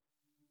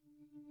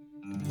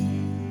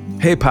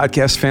Hey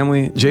podcast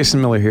family,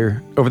 Jason Miller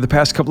here. Over the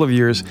past couple of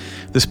years,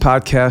 this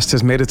podcast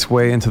has made its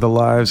way into the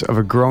lives of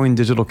a growing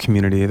digital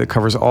community that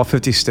covers all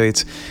 50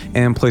 states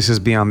and places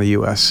beyond the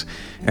US.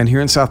 And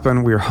here in South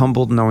Bend, we are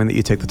humbled knowing that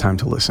you take the time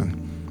to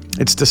listen.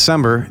 It's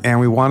December, and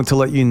we wanted to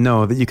let you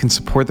know that you can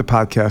support the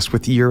podcast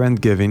with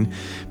year-end giving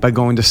by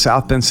going to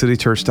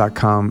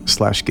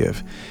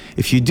southbendcitychurch.com/give.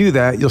 If you do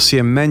that, you'll see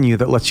a menu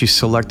that lets you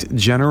select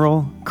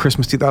General,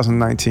 Christmas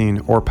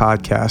 2019, or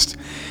Podcast.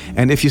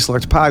 And if you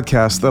select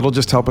Podcast, that'll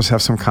just help us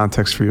have some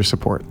context for your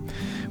support.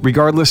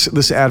 Regardless,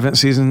 this Advent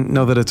season,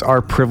 know that it's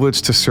our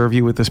privilege to serve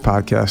you with this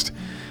podcast,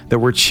 that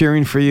we're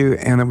cheering for you,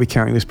 and that we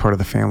count you as part of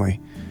the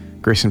family.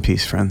 Grace and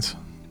peace, friends.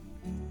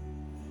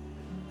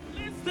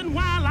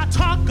 While I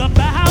talk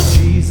about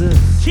Jesus,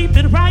 keep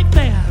it right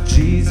there.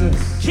 Jesus,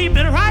 Keep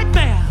it right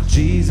there.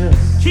 Jesus,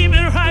 Keep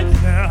it right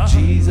there.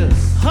 Jesus,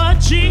 Oh,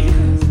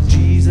 Jesus.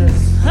 Jesus,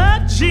 Oh,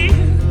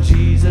 Jesus.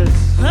 Jesus,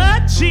 Oh,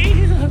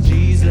 Jesus.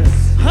 Jesus,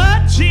 Oh,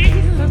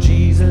 Jesus.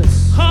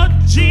 Jesus, Oh,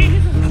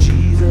 Jesus.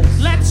 Jesus,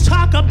 Let's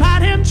talk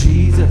about him.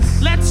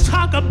 Jesus, Let's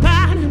talk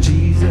about him.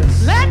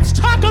 Jesus, Let's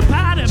talk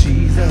about him.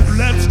 Jesus,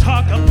 Let's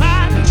talk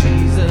about him.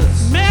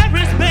 Jesus,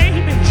 Mary's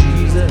baby.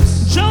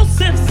 Jesus,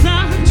 Joseph's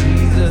son.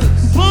 Jesus,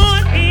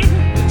 Born in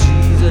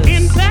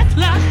Jesus,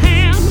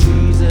 Bethlehem.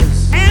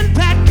 Jesus, And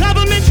that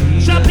government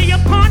shall be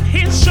upon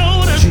his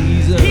shoulders.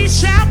 Jesus. He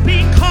shall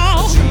be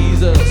called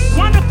Jesus,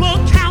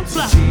 Wonderful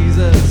Counselor,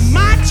 Jesus,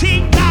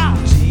 Mighty God,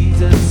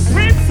 Jesus,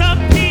 Prince of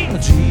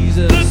Peace,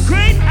 Jesus, the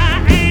great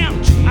I am.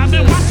 I've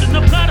been watching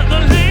the blood of the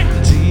Lamb.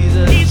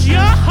 Jesus, He's your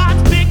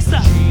heart fixer.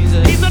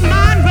 Jesus. He's a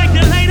mind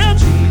regulator.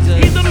 Jesus.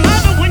 He's a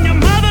mother when you're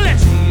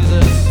motherless.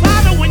 Jesus,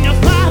 Father when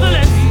you're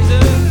fatherless.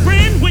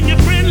 Friend when you're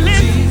friendless.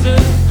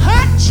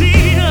 Hot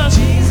Jesus.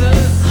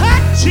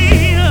 Hot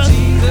Jesus.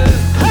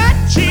 Hot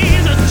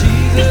Jesus.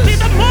 You see,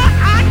 the more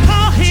I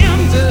call him,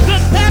 the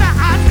better I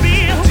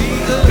feel.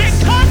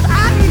 Because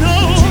I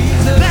know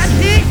that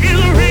he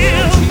is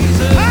real.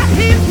 Oh,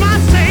 he's my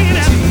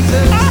savior.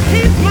 Oh,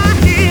 he's my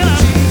healer.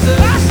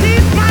 Oh,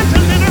 he's my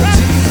deliverer.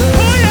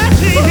 Oh, yes,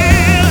 he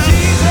is.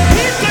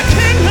 He's the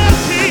King of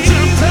kings.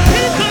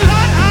 He's the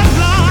Lord of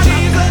lords.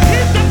 He's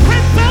the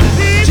Prince of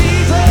peace.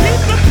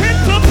 He's the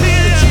Prince of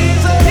peace.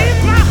 He's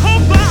my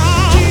hope for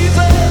all.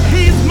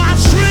 He's my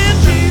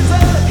strength.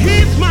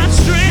 He's my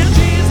strength.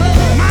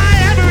 My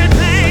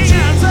everything.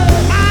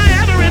 My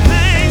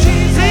everything.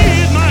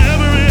 He's my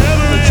everything.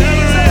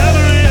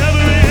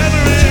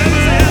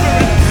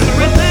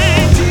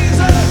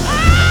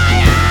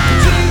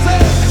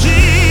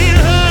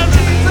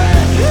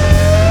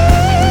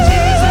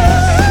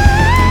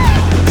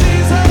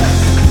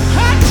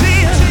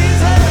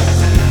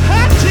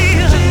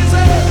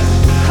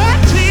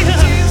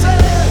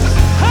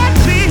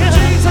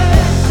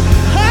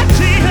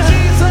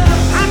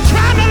 I'm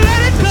trying to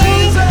let it go,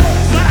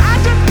 but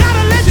I just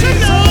gotta let you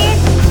know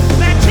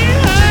that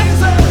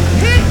Jesus,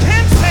 he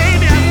can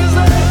save you,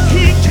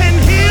 he can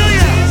heal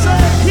you,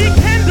 he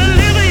can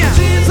deliver you,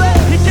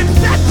 he can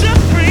set you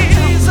free.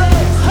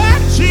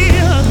 Hot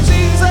Jesus,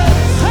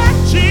 hot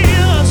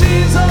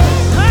Jesus,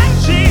 hot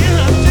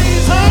Jesus.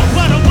 Oh,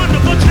 what a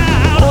wonderful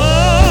child. Oh,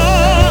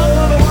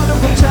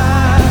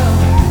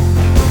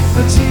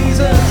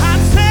 Jesus, I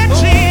said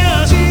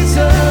Jesus,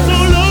 so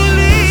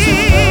lonely.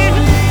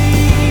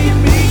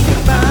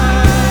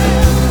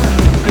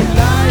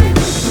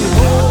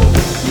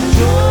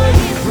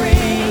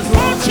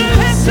 Won't you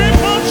listen,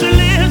 won't you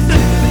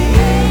listen?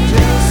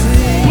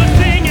 We're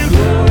singing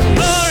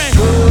glory,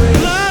 glory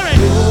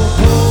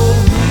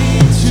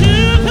to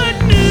the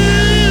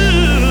new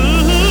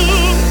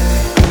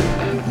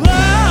world.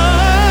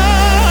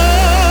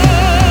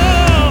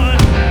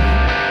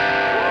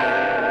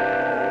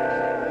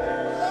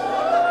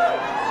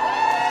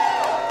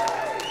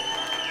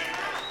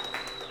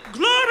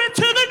 Glory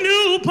to the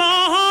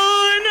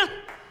newborn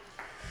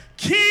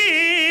King.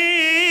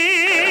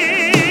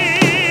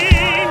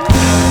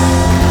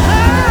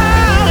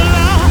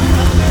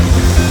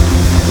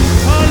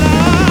 Oh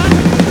Lord,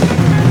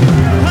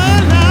 oh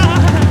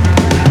Lord,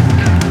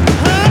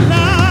 oh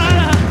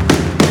Lord,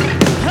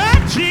 oh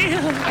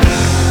Jesus.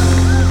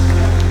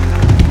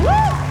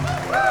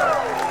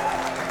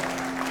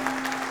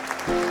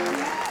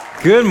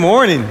 Good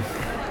morning.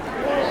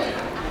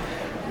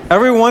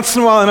 Every once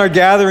in a while in our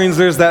gatherings,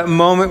 there's that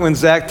moment when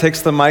Zach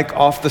takes the mic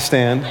off the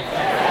stand.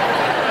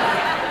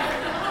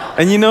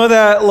 And you know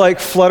that like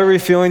fluttery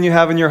feeling you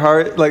have in your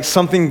heart, like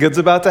something good's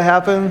about to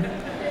happen?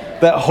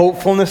 That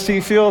hopefulness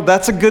you feel?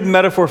 That's a good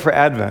metaphor for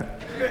Advent,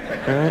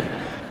 right?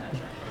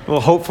 A little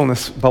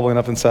hopefulness bubbling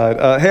up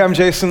inside. Hey, I'm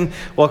Jason.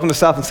 Welcome to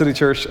South Bend City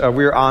Church.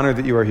 We are honored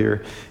that you are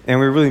here, and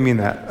we really mean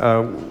that.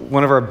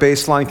 One of our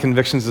baseline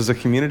convictions as a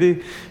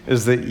community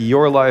is that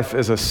your life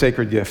is a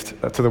sacred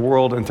gift to the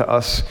world and to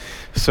us.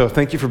 So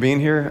thank you for being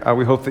here.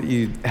 We hope that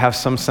you have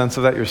some sense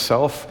of that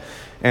yourself.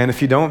 And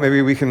if you don't,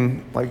 maybe we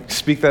can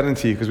speak that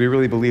into you, because we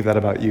really believe that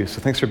about you.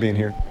 So thanks for being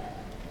here.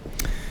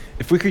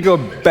 If we could go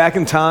back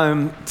in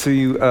time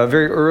to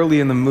very early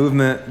in the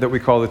movement that we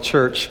call the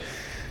church,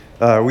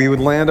 we would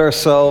land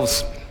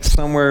ourselves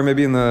somewhere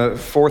maybe in the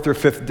 4th or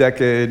 5th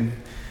decade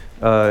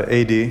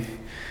AD,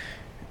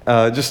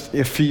 just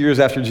a few years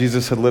after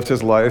Jesus had lived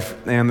his life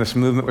and this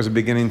movement was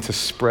beginning to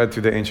spread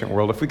through the ancient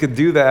world. If we could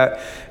do that,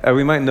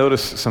 we might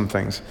notice some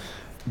things.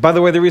 By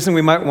the way, the reason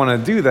we might want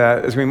to do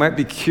that is we might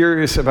be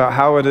curious about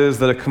how it is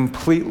that a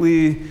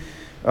completely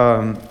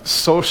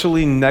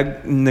socially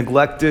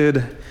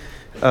neglected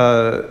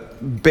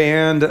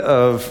band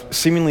of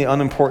seemingly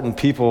unimportant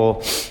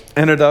people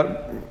ended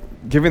up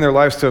giving their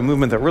lives to a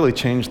movement that really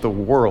changed the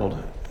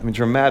world. I mean,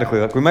 dramatically.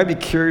 Like, we might be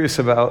curious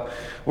about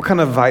what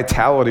kind of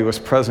vitality was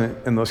present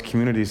in those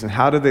communities and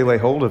how did they lay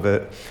hold of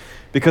it?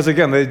 Because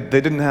again, they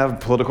didn't have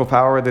political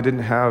power, they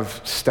didn't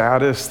have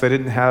status, they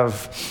didn't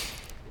have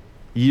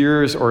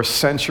years or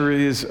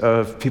centuries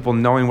of people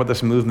knowing what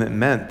this movement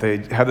meant. They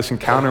had this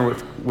encounter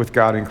with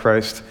God in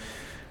Christ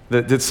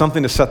that did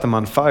something to set them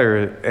on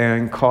fire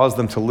and cause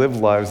them to live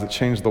lives that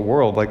changed the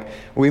world. Like,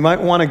 we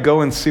might want to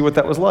go and see what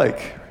that was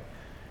like.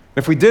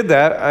 If we did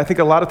that, I think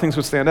a lot of things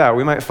would stand out.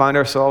 We might find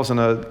ourselves in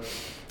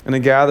a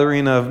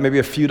gathering of maybe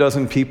a few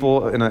dozen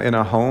people in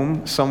a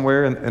home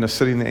somewhere in a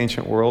city in the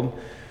ancient world.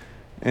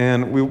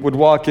 And we would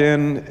walk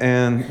in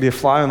and be a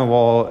fly on the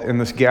wall in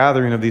this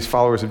gathering of these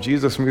followers of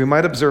Jesus. And we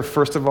might observe,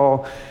 first of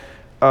all,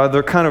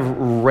 their kind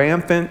of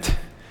rampant,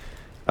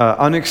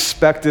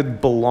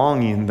 unexpected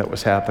belonging that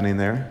was happening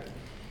there.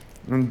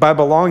 And by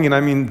belonging, I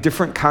mean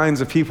different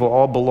kinds of people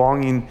all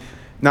belonging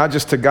not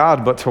just to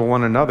God, but to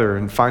one another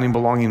and finding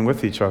belonging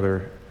with each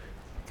other.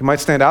 It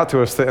might stand out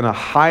to us that in a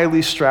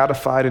highly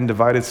stratified and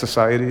divided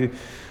society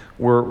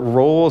where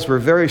roles were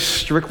very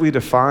strictly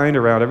defined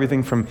around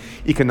everything from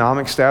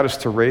economic status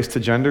to race to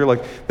gender,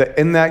 like that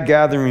in that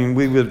gathering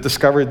we would have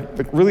discovered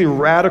like really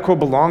radical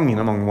belonging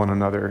among one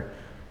another,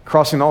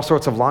 crossing all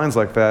sorts of lines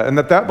like that, and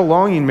that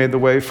belonging made the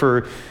way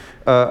for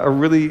a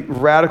really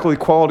radical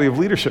equality of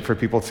leadership for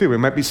people too. We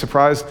might be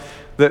surprised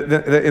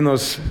that in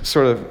those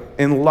sort of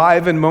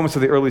enlivened moments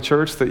of the early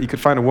church that you could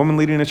find a woman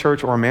leading a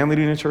church or a man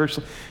leading a church.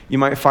 You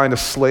might find a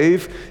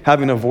slave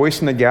having a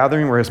voice in a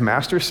gathering where his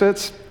master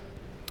sits.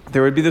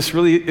 There would be this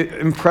really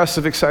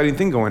impressive, exciting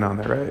thing going on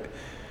there,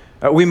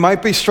 right? We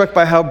might be struck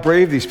by how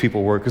brave these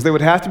people were, because they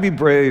would have to be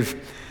brave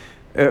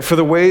for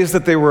the ways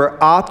that they were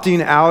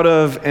opting out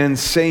of and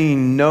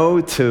saying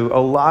no to a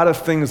lot of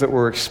things that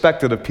were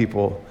expected of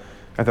people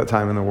at that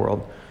time in the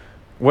world.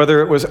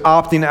 Whether it was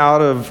opting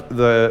out of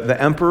the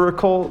emperor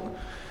cult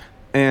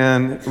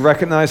and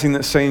recognizing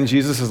that saying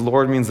Jesus is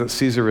Lord means that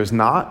Caesar is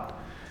not,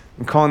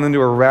 and calling them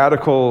to a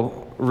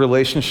radical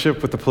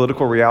relationship with the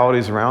political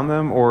realities around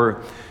them,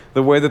 or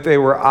the way that they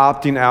were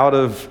opting out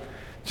of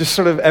just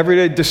sort of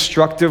everyday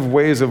destructive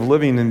ways of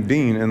living and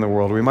being in the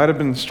world. We might have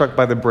been struck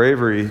by the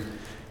bravery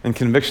and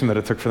conviction that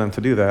it took for them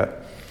to do that.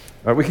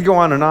 We could go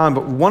on,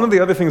 but one of the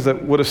other things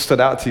that would have stood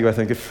out to you, I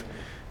think, if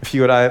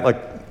you and I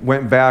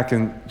went back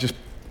and just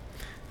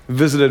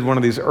visited one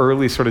of these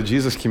early sort of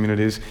Jesus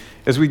communities,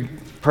 is we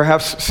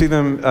perhaps see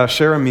them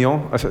share a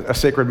meal, a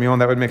sacred meal,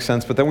 and that would make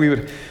sense, but then we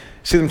would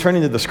see them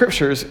turning to the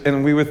scriptures,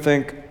 and we would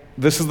think,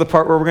 this is the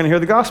part where we're going to hear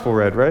the gospel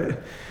read, right?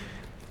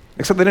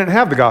 Except they didn't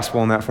have the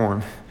gospel in that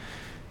form.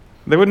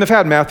 They wouldn't have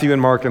had Matthew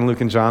and Mark and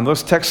Luke and John.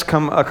 Those texts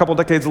come a couple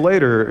decades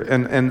later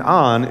and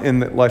on in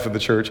the life of the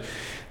church.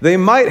 They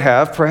might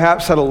have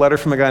perhaps had a letter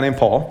from a guy named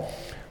Paul,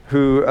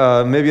 who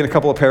maybe in a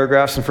couple of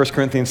paragraphs in 1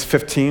 Corinthians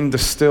 15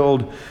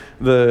 distilled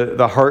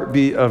the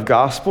heartbeat of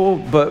gospel,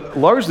 but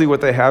largely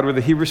what they had were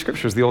the Hebrew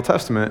scriptures, the Old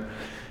Testament.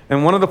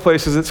 And one of the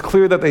places it's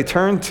clear that they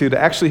turned to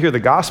actually hear the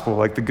gospel,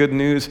 like the good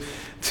news,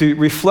 to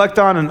reflect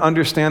on and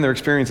understand their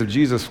experience of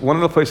Jesus, one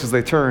of the places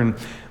they turned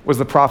was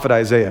the prophet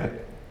Isaiah.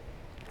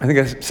 I think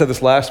I said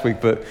this last week,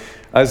 but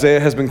Isaiah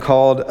has been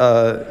called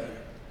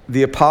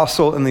the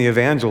apostle and the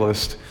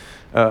evangelist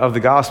of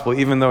the gospel,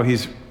 even though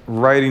he's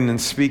writing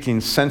and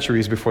speaking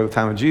centuries before the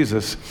time of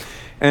Jesus.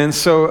 And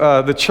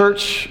so the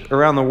church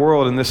around the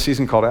world in this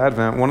season called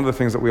Advent, one of the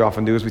things that we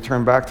often do is we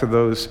turn back to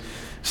those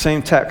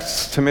same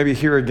texts to maybe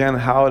hear again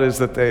how it is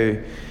that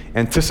they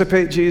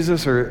anticipate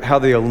Jesus or how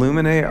they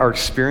illuminate our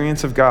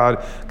experience of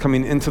God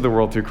coming into the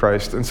world through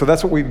Christ. And so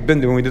that's what we've been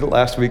doing. We did it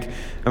last week,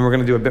 and we're going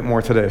to do a bit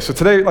more today. So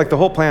today, the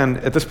whole plan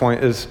at this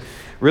point is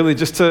really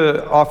just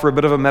to offer a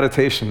bit of a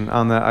meditation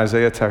on that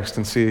Isaiah text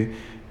and see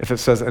if it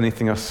says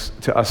anything else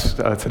to us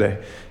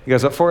today. You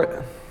guys up for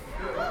it?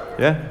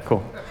 Yeah?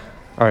 Cool.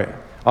 All right.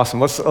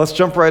 Awesome. Let's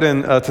jump right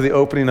in to the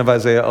opening of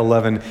Isaiah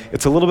 11.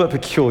 It's a little bit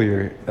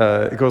peculiar.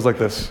 It goes like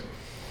this.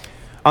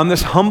 On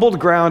this humbled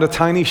ground, a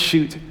tiny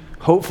shoot,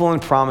 hopeful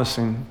and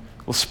promising,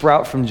 will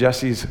sprout from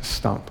Jesse's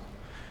stump.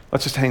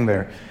 Let's just hang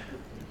there.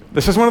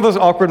 This is one of those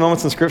awkward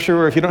moments in Scripture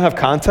where if you don't have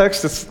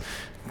context, it's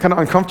kind of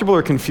uncomfortable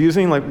or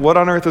confusing. Like, what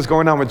on earth is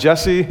going on with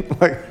Jesse?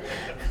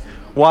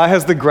 Why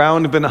has the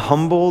ground been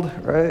humbled,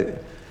 right?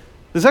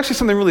 There's actually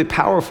something really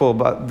powerful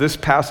about this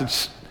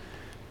passage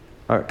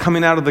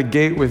coming out of the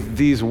gate with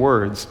these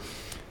words.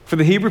 For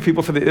the Hebrew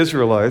people, for the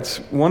Israelites,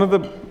 one of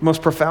the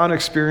most profound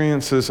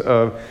experiences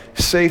of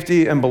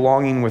safety and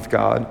belonging with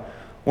God,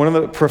 one of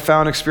the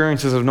profound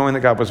experiences of knowing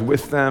that God was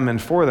with them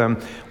and for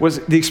them,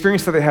 was the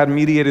experience that they had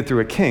mediated through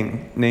a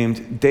king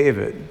named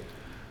David.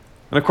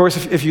 And of course,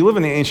 if you live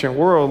in the ancient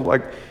world,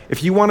 like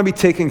if you want to be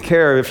taken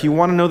care of, if you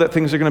want to know that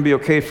things are going to be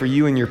okay for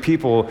you and your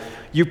people,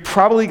 you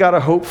probably got to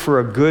hope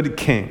for a good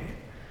king.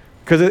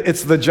 Because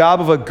it's the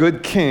job of a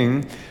good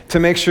king to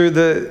make sure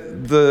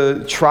that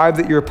the tribe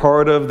that you're a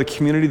part of, the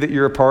community that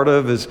you're a part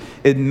of, is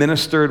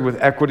administered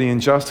with equity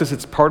and justice.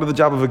 It's part of the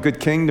job of a good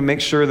king to make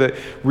sure that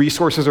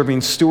resources are being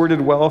stewarded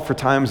well for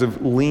times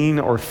of lean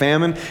or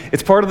famine.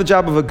 It's part of the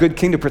job of a good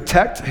king to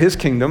protect his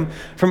kingdom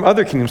from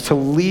other kingdoms, to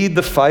lead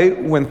the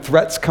fight when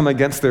threats come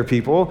against their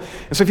people.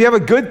 And so if you have a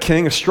good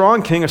king, a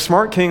strong king, a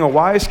smart king, a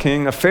wise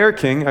king, a fair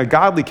king, a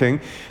godly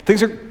king,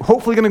 things are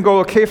hopefully going to go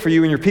okay for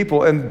you and your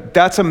people. And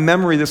that's a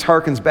memory this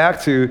harkens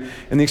back to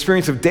in the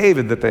experience of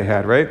David that they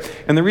had, right?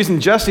 And the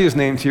reason Jesse is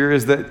named here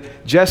is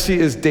that Jesse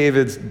is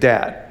David's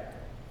dad.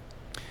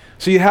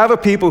 So you have a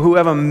people who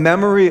have a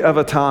memory of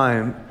a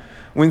time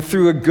when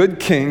through a good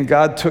king,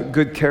 God took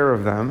good care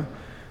of them.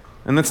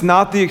 And that's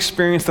not the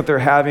experience that they're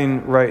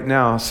having right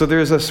now. So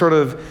there's a sort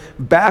of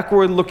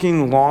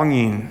backward-looking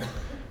longing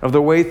of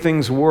the way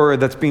things were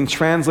that's being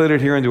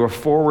translated here into a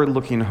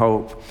forward-looking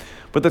hope.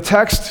 But the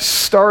text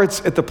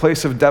starts at the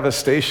place of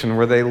devastation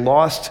where they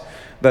lost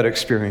that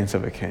experience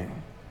of a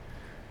king.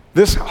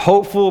 This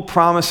hopeful,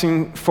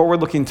 promising,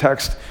 forward-looking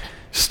text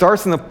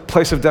starts in the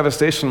place of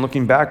devastation,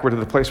 looking backward to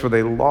the place where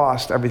they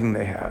lost everything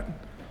they had.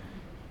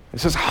 It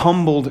says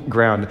humbled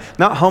ground.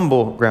 Not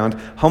humble ground,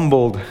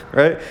 humbled,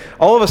 right?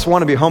 All of us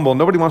want to be humble.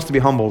 Nobody wants to be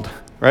humbled,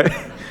 right?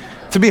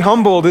 To be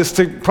humbled is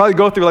to probably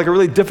go through like a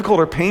really difficult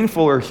or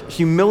painful or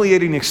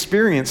humiliating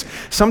experience,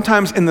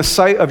 sometimes in the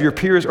sight of your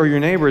peers or your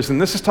neighbors. And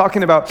this is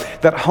talking about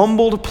that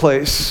humbled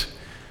place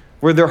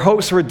where their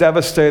hopes were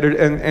devastated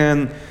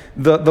and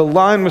the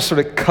line was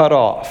sort of cut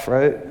off,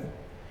 right?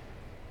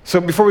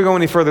 So before we go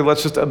any further,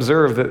 let's just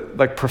observe that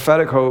like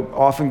prophetic hope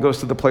often goes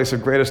to the place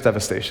of greatest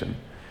devastation.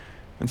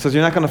 And says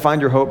you're not going to find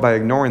your hope by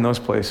ignoring those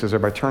places or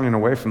by turning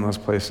away from those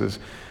places,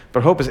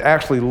 but hope is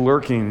actually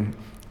lurking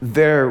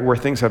there where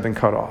things have been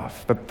cut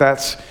off. But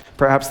that's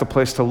perhaps the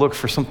place to look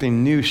for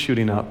something new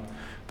shooting up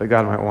that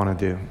God might want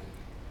to do.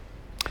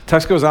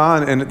 Text goes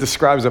on and it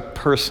describes a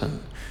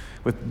person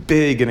with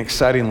big and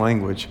exciting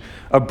language.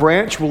 A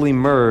branch will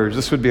emerge,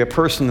 this would be a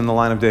person in the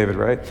line of David,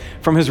 right?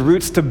 From his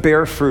roots to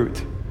bear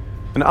fruit.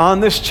 And on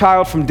this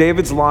child from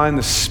David's line,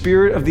 the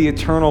Spirit of the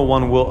Eternal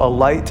One will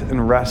alight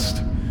and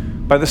rest.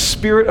 By the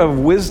Spirit of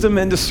wisdom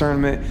and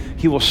discernment,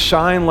 he will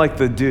shine like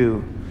the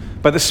dew.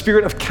 By the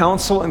Spirit of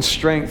counsel and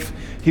strength,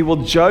 he will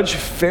judge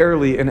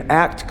fairly and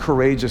act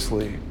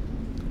courageously.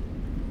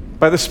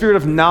 By the Spirit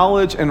of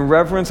knowledge and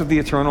reverence of the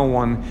Eternal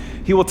One,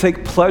 he will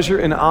take pleasure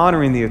in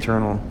honoring the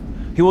Eternal.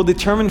 He will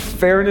determine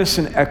fairness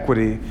and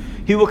equity.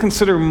 He will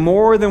consider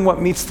more than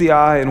what meets the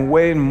eye and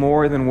weigh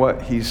more than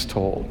what he's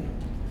told.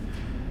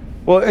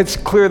 Well, it's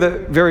clear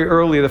that very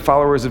early the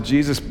followers of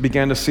Jesus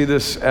began to see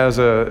this as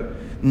a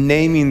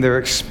naming their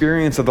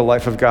experience of the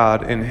life of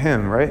God in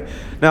him, right?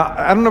 Now,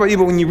 I don't know about you,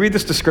 but when you read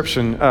this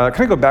description,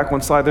 can I go back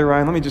one slide there,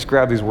 Ryan? Let me just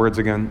grab these words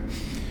again.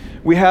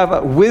 We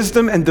have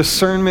wisdom and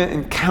discernment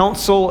and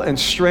counsel and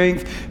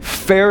strength,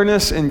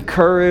 fairness and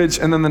courage,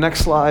 and then the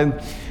next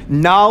slide,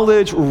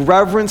 knowledge,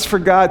 reverence for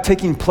God,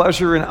 taking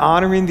pleasure in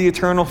honoring the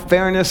eternal,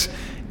 fairness,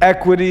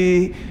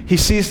 equity. He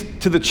sees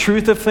to the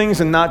truth of things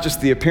and not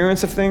just the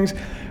appearance of things.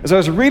 As I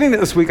was reading it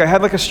this week, I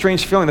had like a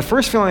strange feeling. The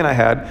first feeling I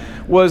had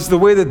was the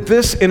way that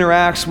this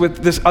interacts with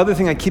this other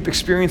thing I keep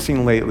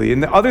experiencing lately.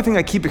 And the other thing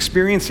I keep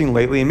experiencing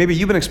lately, and maybe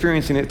you've been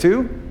experiencing it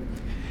too,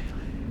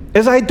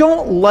 is I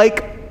don't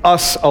like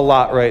us a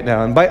lot right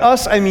now. And by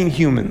us, I mean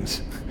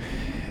humans.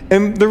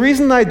 And the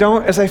reason I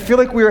don't is I feel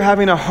like we are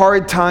having a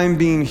hard time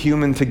being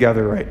human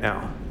together right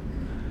now.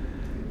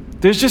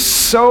 There's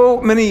just so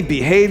many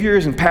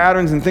behaviors and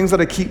patterns and things that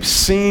I keep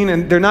seeing,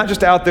 and they're not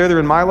just out there, they're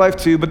in my life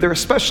too, but they're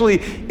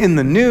especially in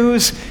the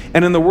news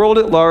and in the world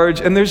at large,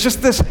 and there's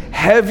just this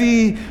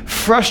heavy,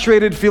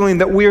 frustrated feeling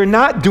that we are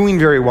not doing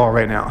very well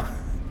right now.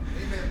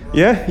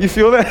 Yeah, you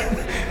feel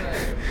that?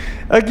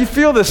 Like you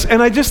feel this,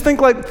 and I just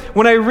think like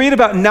when I read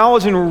about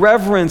knowledge and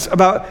reverence,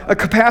 about a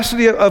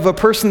capacity of a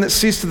person that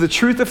sees to the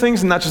truth of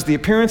things and not just the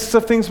appearances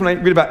of things, when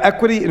I read about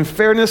equity and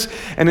fairness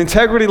and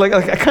integrity, like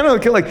I kind of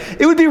get like,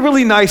 it would be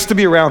really nice to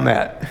be around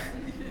that.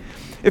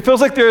 It feels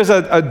like there's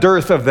a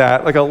dearth of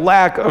that, like a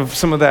lack of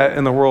some of that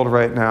in the world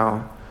right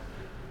now.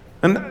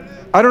 And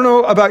I don't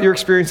know about your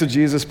experience of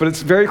Jesus, but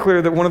it's very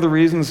clear that one of the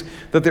reasons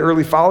that the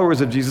early followers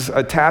of Jesus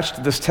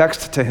attached this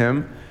text to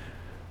him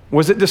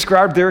was it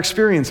described their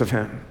experience of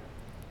him.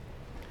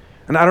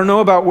 And I don't know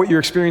about what you're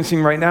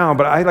experiencing right now,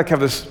 but I like have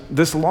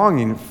this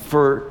longing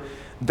for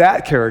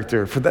that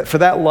character, for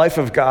that life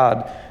of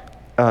God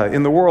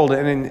in the world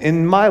and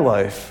in my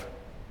life.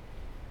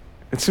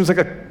 It seems like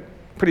a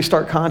pretty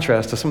stark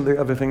contrast to some of the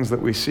other things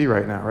that we see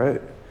right now,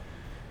 right?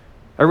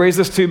 I raise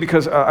this too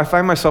because I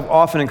find myself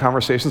often in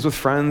conversations with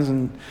friends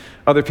and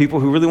other people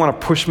who really want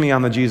to push me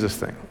on the Jesus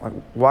thing. Like,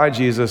 why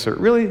Jesus? Or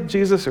really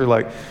Jesus? Or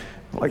like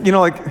they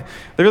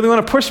really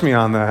want to push me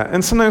on that.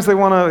 And sometimes they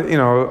want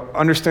to,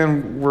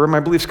 understand where my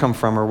beliefs come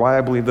from or why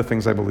I believe the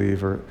things I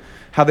believe or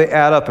how they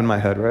add up in my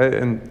head, right?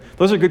 And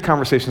those are good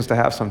conversations to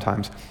have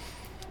sometimes.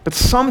 But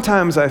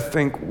sometimes I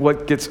think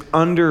what gets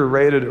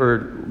underrated or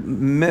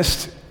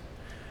missed,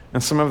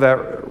 and some of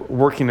that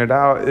working it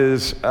out,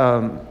 is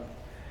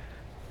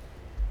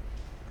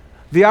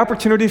the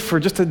opportunity for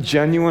just a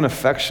genuine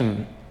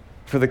affection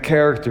for the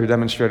character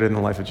demonstrated in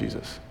the life of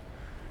Jesus.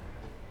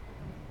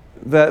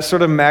 That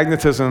sort of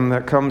magnetism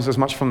that comes as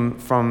much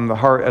from the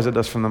heart as it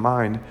does from the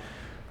mind,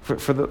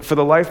 for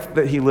the life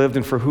that he lived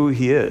and for who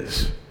he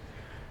is.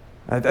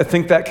 I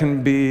think that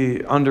can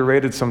be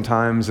underrated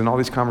sometimes in all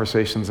these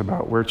conversations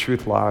about where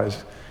truth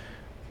lies.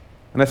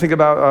 And I think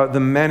about the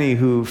many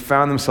who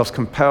found themselves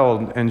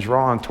compelled and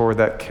drawn toward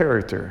that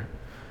character.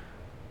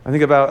 I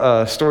think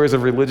about stories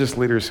of religious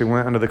leaders who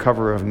went under the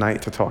cover of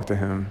night to talk to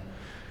him.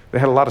 They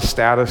had a lot of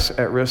status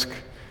at risk,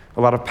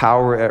 a lot of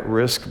power at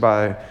risk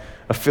by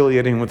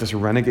affiliating with this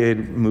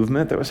renegade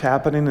movement that was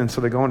happening, and so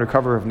they go under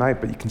cover of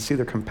night, but you can see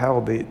they're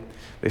compelled.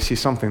 They see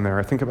something there.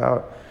 I think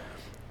about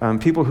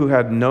people who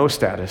had no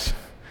status,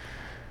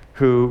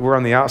 who were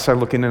on the outside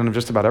looking in on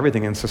just about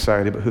everything in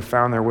society, but who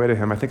found their way to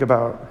him. I think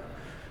about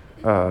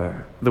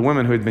the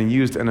women who had been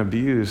used and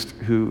abused,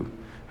 who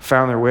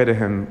found their way to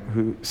him,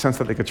 who sensed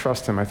that they could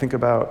trust him. I think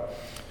about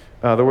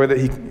the way that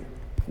he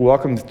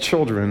welcomed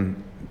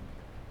children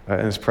in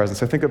his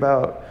presence. I think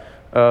about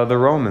the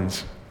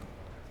Romans,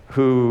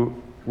 who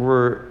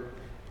were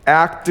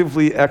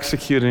actively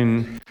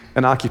executing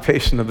an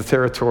occupation of the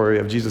territory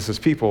of Jesus'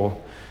 people,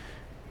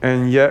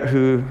 and yet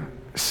who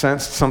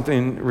sensed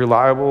something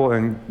reliable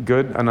and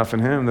good enough in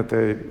him that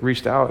they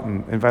reached out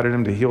and invited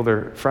him to heal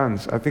their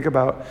friends. I think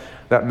about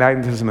that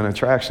magnetism and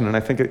attraction, and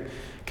I think it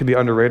can be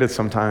underrated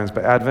sometimes,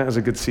 but Advent is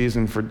a good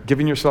season for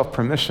giving yourself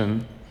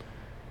permission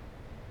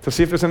to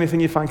see if there's anything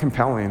you find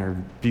compelling or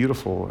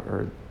beautiful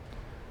or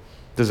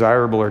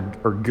desirable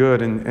or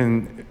good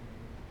in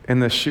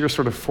the sheer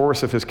sort of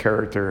force of his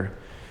character.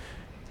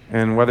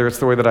 And whether it's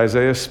the way that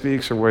Isaiah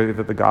speaks or the way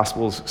that the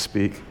Gospels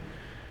speak,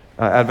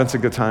 Advent's a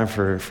good time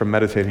for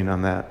meditating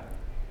on that.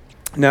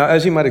 Now,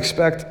 as you might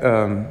expect,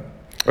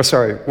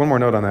 one more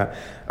note on that.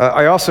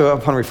 I also,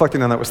 upon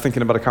reflecting on that, was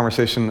thinking about a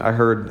conversation I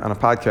heard on a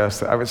podcast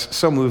that I was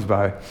so moved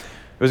by. It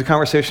was a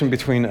conversation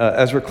between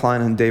Ezra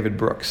Klein and David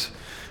Brooks.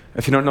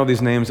 If you don't know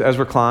these names,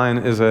 Ezra Klein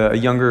is a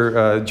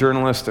younger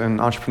journalist and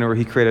entrepreneur.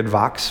 He created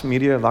Vox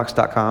Media,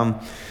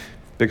 Vox.com,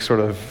 big sort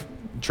of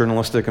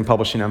journalistic and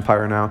publishing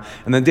empire now.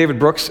 And then David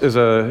Brooks is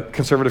a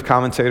conservative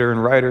commentator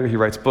and writer. He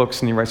writes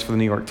books and he writes for the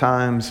New York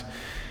Times.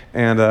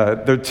 And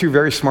they're two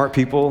very smart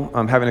people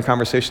having a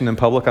conversation in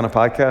public on a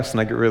podcast, and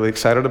I get really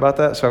excited about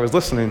that. So I was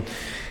listening.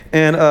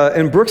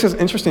 And Brooks is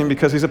interesting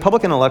because he's a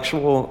public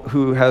intellectual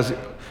who has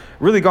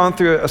really gone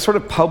through a sort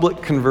of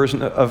public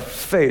conversion of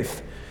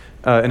faith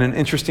in an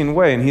interesting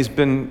way, and he's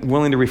been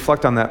willing to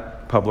reflect on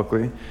that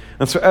publicly.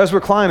 And so Ezra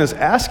Klein is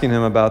asking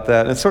him about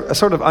that. And it's a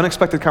sort of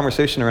unexpected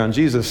conversation around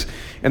Jesus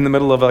in the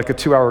middle of like a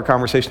 2-hour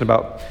conversation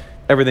about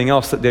everything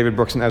else that David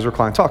Brooks and Ezra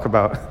Klein talk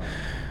about.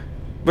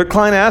 But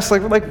Klein asked,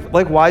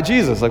 like, why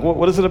Jesus? Like,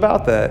 what is it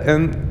about that?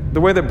 And the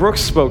way that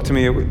Brooks spoke to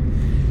me,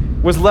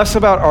 it was less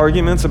about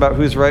arguments about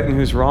who's right and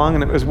who's wrong,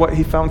 and it was what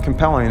he found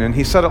compelling. And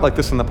he said it like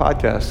this in the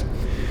podcast.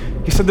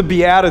 He said the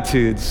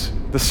Beatitudes,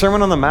 the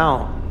Sermon on the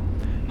Mount,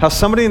 how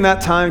somebody in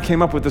that time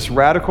came up with this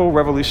radical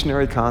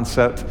revolutionary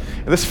concept.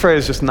 And this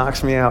phrase just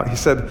knocks me out. He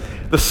said,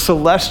 the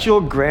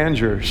celestial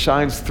grandeur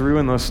shines through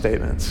in those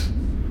statements.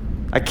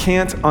 I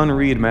can't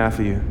unread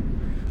Matthew.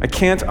 I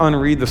can't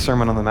unread the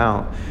Sermon on the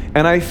Mount.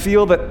 And I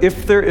feel that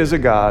if there is a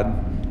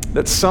God,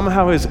 that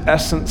somehow his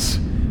essence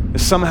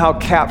is somehow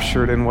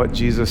captured in what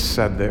Jesus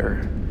said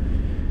there.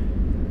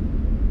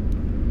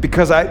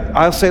 Because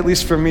I'll say, at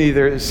least for me,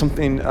 there is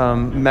something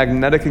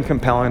magnetic and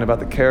compelling about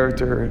the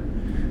character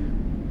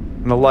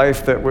and the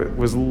life that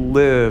was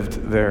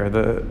lived there.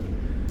 The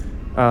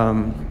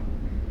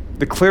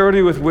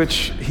clarity with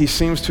which he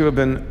seems to have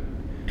been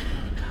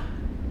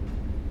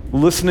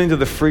listening to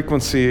the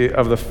frequency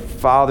of the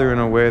Father in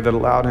a way that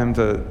allowed him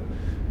to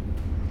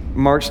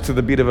march to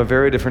the beat of a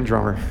very different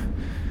drummer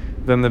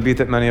than the beat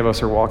that many of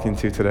us are walking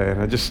to today.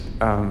 And I just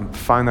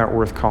find that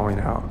worth calling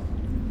out.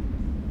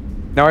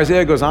 Now,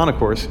 Isaiah goes on, of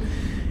course,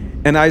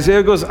 and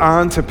Isaiah goes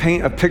on to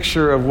paint a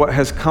picture of what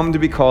has come to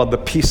be called the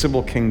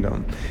peaceable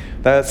kingdom.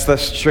 That's the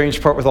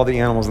strange part with all the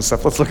animals and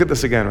stuff. Let's look at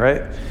this again,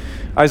 right?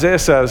 Isaiah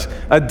says,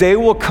 a day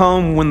will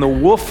come when the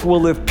wolf will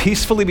live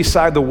peacefully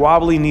beside the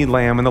wobbly-kneed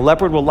lamb, and the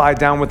leopard will lie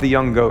down with the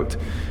young goat.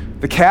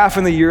 The calf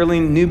and the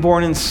yearling,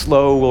 newborn and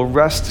slow, will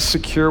rest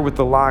secure with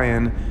the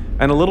lion,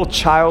 and a little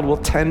child will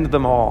tend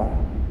them all.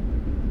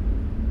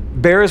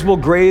 Bears will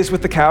graze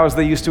with the cows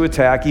they used to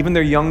attack. Even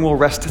their young will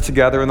rest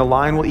together, and the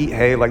lion will eat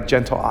hay like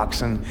gentle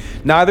oxen.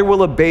 Neither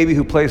will a baby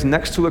who plays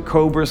next to a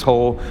cobra's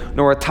hole,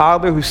 nor a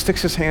toddler who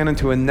sticks his hand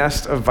into a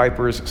nest of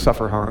vipers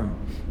suffer harm.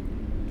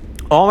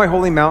 All my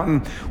holy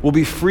mountain will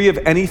be free of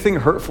anything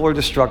hurtful or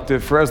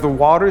destructive, for as the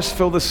waters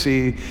fill the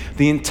sea,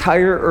 the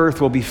entire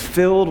earth will be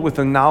filled with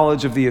the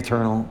knowledge of the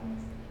eternal.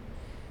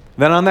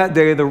 Then on that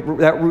day, that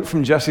root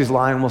from Jesse's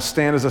line will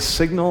stand as a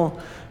signal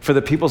for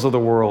the peoples of the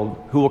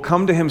world, who will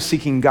come to him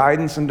seeking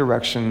guidance and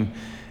direction,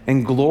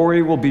 and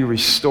glory will be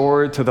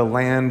restored to the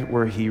land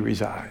where he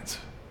resides.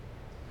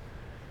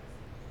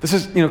 This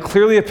is,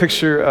 clearly a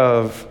picture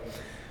of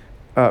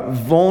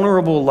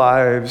vulnerable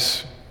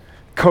lives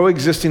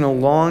coexisting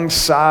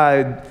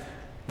alongside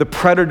the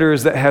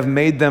predators that have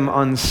made them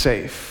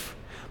unsafe,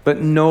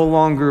 but no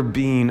longer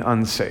being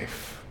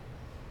unsafe.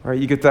 Right?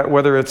 You get that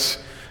whether it's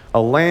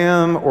a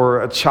lamb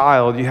or a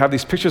child, you have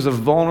these pictures of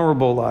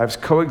vulnerable lives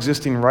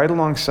coexisting right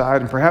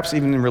alongside and perhaps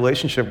even in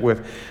relationship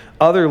with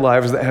other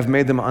lives that have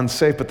made them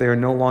unsafe, but they are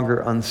no longer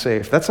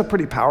unsafe. That's a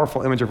pretty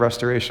powerful image of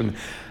restoration.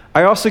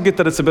 I also get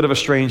that it's a bit of a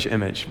strange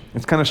image.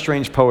 It's kind of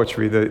strange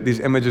poetry, these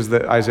images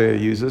that Isaiah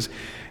uses.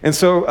 And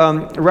so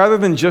rather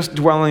than just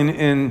dwelling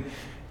in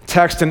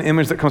text and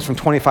image that comes from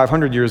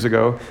 2,500 years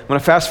ago, I'm going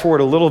to fast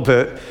forward a little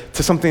bit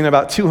to something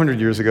about 200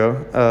 years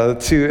ago,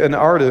 to an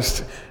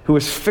artist who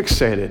was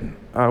fixated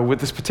with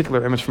this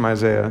particular image from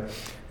Isaiah,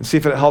 and see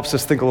if it helps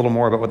us think a little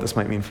more about what this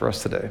might mean for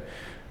us today.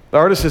 The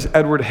artist is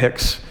Edward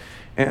Hicks.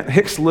 And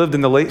Hicks lived in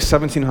the late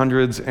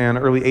 1700s and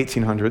early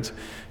 1800s.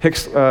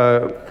 Hicks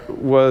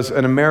was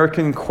an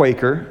American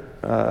Quaker,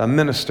 a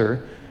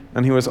minister,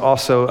 and he was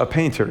also a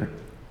painter.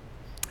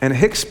 And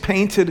Hicks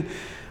painted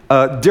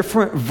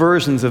different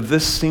versions of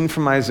this scene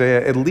from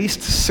Isaiah at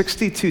least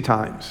 62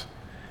 times.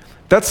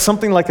 That's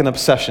something like an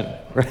obsession,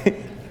 right?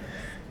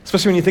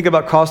 Especially when you think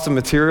about cost of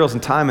materials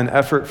and time and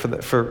effort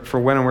for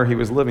when and where he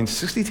was living.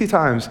 62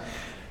 times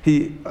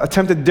he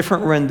attempted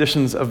different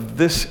renditions of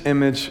this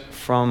image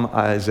from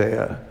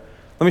Isaiah.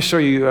 Let me show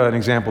you an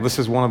example. This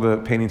is one of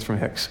the paintings from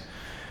Hicks.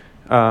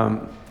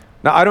 Now,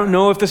 I don't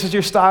know if this is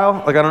your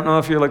style. I don't know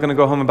if you're going to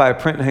go home and buy a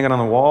print and hang it on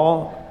the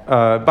wall.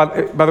 By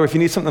the way, if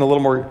you need something a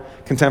little more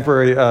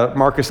contemporary,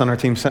 Marcus on our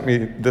team sent me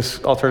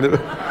this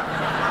alternative.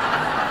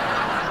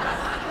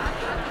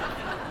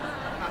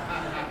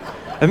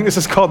 I think this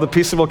is called The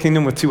Peaceable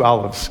Kingdom with Two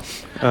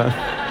Olives.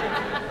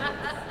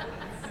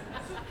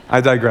 I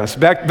digress.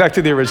 Back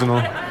to the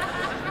original.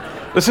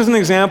 This is an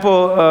example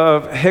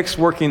of Hicks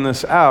working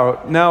this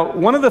out. Now,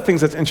 one of the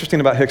things that's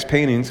interesting about Hicks'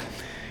 paintings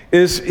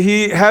is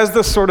he has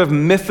this sort of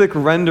mythic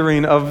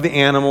rendering of the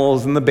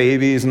animals and the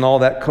babies and all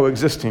that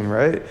coexisting,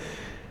 right?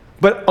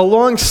 But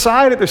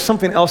alongside it, there's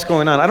something else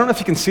going on. I don't know if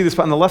you can see this,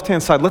 but on the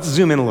left-hand side, let's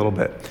zoom in a little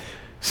bit.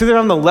 See there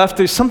on the left,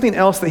 there's something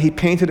else that he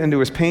painted into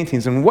his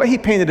paintings. And what he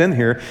painted in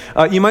here,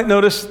 you might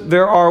notice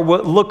there are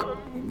what look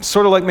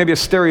sort of like maybe a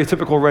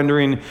stereotypical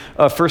rendering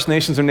of First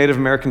Nations or Native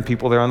American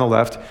people there on the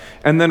left.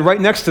 And then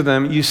right next to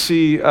them, you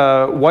see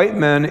white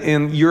men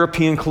in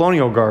European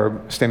colonial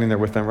garb standing there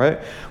with them, right?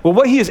 Well,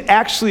 what he has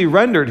actually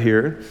rendered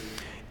here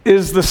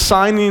is the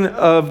signing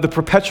of the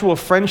Perpetual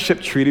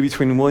Friendship Treaty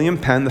between William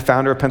Penn, the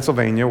founder of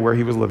Pennsylvania, where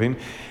he was living,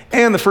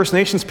 and the First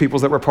Nations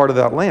peoples that were part of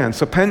that land.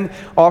 So Penn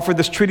offered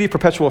this treaty of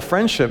perpetual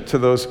friendship to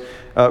those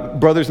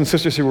brothers and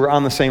sisters who were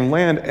on the same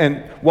land.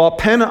 And while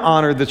Penn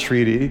honored the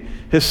treaty,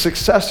 his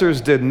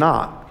successors did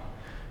not.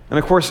 And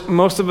of course,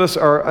 most of us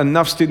are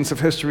enough students of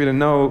history to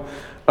know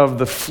of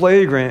the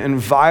flagrant and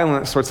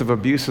violent sorts of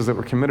abuses that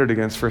were committed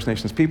against First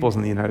Nations peoples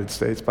in the United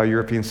States by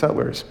European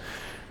settlers.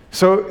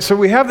 So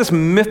we have this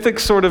mythic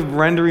sort of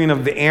rendering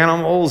of the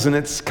animals, and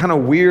it's kind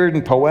of weird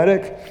and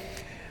poetic.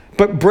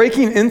 But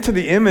breaking into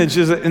the image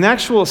is an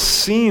actual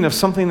scene of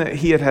something that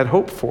he had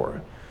hoped for,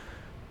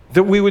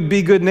 that we would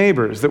be good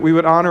neighbors, that we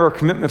would honor our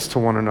commitments to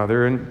one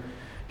another. And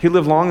he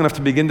lived long enough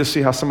to begin to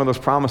see how some of those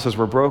promises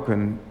were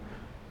broken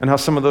and how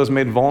some of those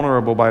made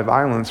vulnerable by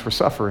violence were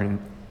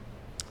suffering.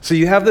 So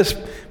you have this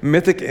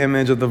mythic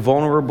image of the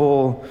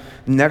vulnerable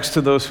next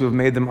to those who have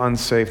made them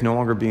unsafe, no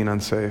longer being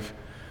unsafe.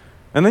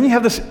 And then you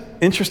have this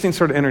interesting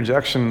sort of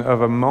interjection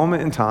of a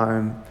moment in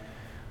time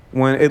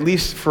when, at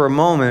least for a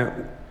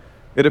moment,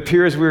 it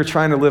appears we were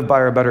trying to live by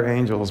our better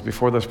angels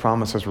before those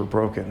promises were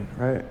broken,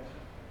 right?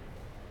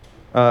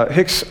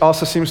 Hicks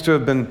also seems to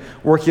have been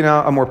working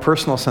out a more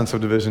personal sense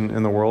of division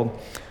in the world.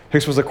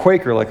 Hicks was a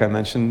Quaker, like I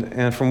mentioned,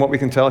 and from what we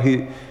can tell,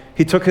 he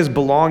took his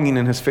belonging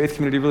in his faith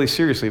community really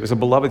seriously. It was a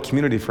beloved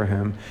community for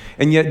him.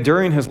 And yet,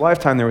 during his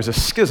lifetime, there was a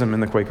schism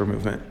in the Quaker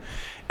movement.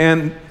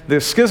 And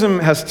the schism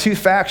has two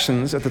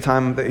factions at the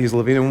time that he's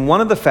living. And one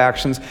of the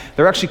factions,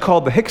 they're actually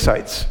called the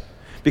Hicksites,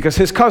 because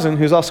his cousin,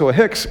 who's also a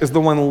Hicks, is the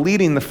one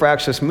leading the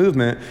fractious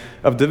movement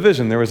of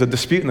division. There was a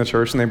dispute in the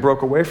church, and they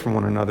broke away from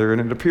one another.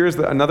 And it appears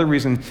that another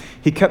reason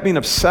he kept being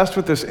obsessed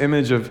with this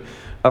image of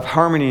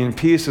harmony and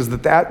peace is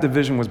that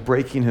division was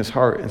breaking his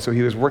heart. And so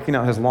he was working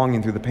out his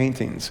longing through the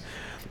paintings.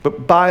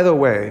 But by the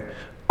way,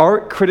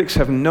 art critics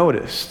have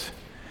noticed,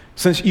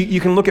 since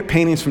you can look at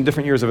paintings from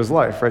different years of his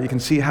life, right? You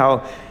can see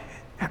how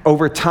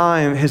over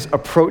time his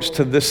approach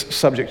to this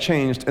subject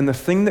changed. And the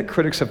thing that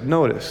critics have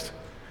noticed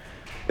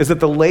is that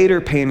the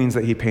later paintings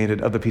that he painted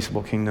of the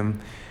peaceable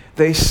kingdom,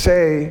 they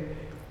say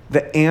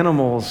the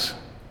animals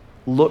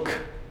look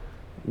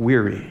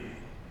weary.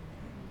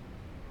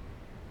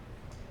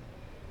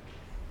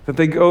 That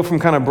they go from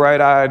kind of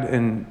bright-eyed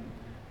and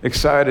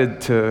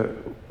excited to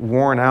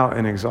worn out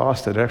and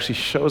exhausted. It actually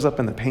shows up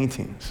in the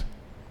paintings.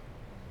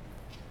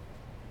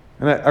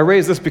 And I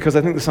raise this because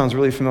I think this sounds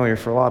really familiar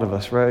for a lot of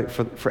us, right?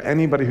 For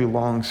anybody who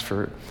longs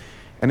for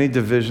any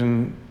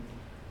division,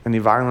 any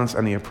violence,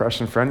 any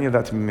oppression, for any of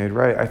that to be made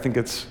right, I think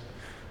it's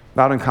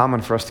not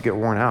uncommon for us to get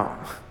worn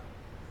out.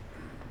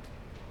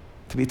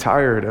 to be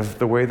tired of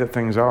the way that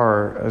things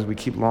are as we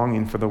keep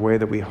longing for the way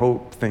that we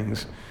hope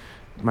things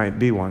might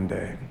be one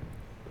day.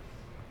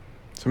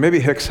 So maybe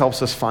Hicks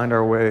helps us find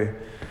our way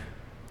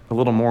a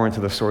little more into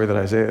the story that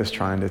Isaiah is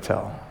trying to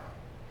tell.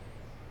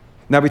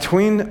 Now,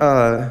 between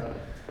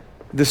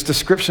this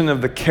description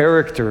of the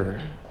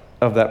character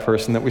of that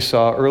person that we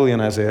saw early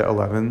in Isaiah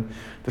 11,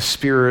 the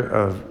spirit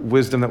of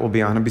wisdom that will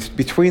be on him,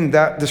 between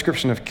that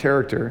description of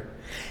character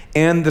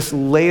and this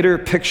later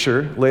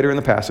picture, later in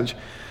the passage,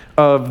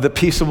 of the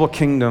peaceable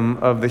kingdom,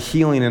 of the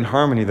healing and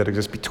harmony that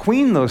exists,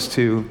 between those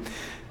two,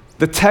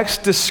 the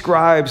text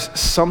describes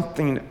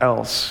something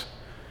else.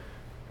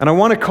 And I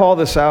want to call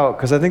this out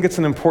because I think it's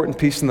an important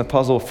piece in the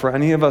puzzle for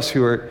any of us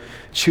who are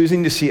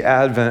choosing to see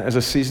Advent as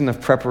a season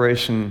of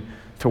preparation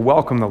to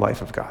welcome the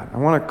life of God. I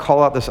want to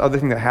call out this other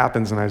thing that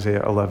happens in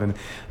Isaiah 11.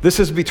 This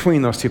is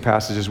between those two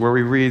passages where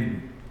we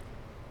read,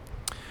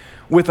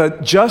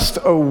 with just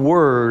a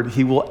word,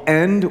 he will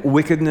end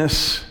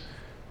wickedness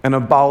and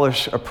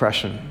abolish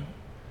oppression.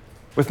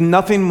 With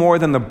nothing more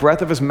than the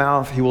breath of his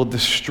mouth, he will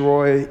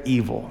destroy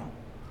evil.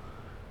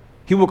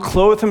 He will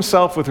clothe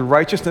himself with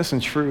righteousness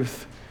and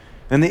truth,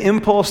 and the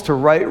impulse to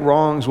right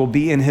wrongs will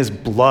be in his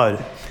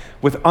blood.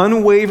 With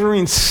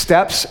unwavering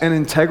steps and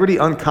integrity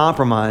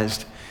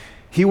uncompromised,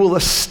 he will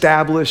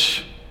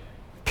establish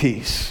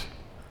peace.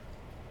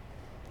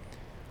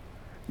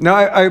 Now,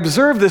 I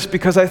observe this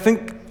because I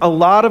think a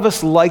lot of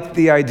us like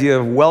the idea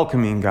of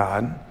welcoming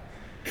God,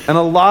 and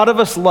a lot of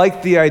us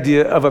like the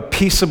idea of a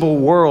peaceable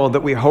world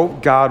that we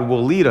hope God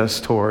will lead us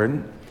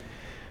toward.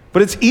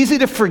 But it's easy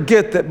to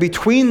forget that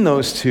between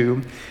those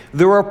two,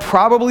 there are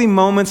probably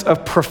moments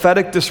of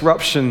prophetic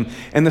disruption,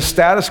 and the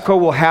status quo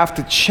will have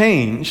to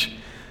change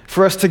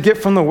for us to get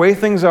from the way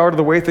things are to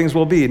the way things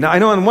will be. Now, I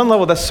know on one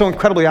level that's so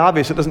incredibly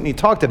obvious it doesn't need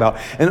talked about.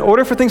 In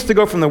order for things to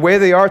go from the way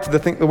they are to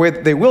the way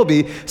that they will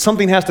be,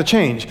 something has to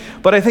change.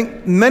 But I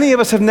think many of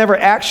us have never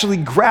actually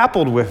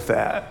grappled with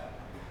that.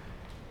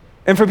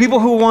 And for people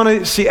who want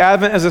to see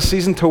Advent as a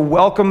season to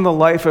welcome the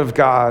life of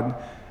God,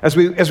 as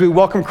we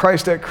welcome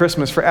Christ at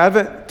Christmas, for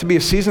Advent to be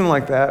a season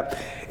like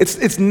that,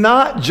 it's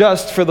not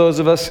just for those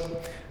of us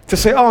to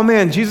say, oh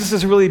man, Jesus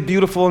is really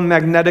beautiful and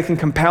magnetic and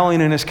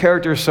compelling and his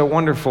character is so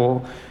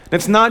wonderful.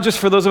 It's not just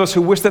for those of us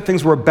who wish that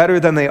things were better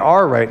than they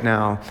are right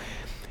now.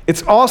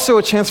 It's also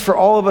a chance for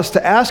all of us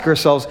to ask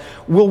ourselves,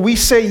 will we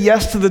say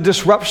yes to the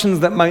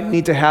disruptions that might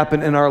need to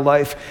happen in our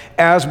life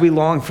as we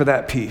long for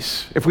that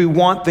peace, if we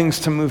want things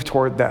to move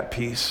toward that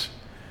peace?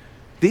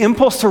 The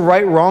impulse to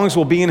right wrongs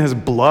will be in his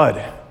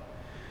blood.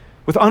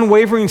 With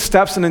unwavering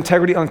steps and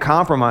integrity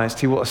uncompromised,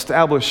 he will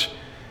establish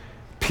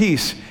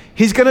peace.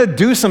 He's going to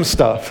do some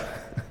stuff,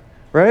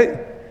 right?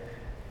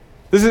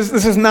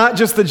 This is not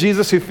just the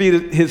Jesus who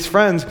feed his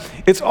friends.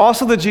 It's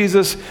also the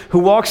Jesus who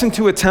walks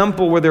into a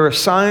temple where there are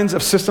signs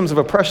of systems of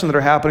oppression that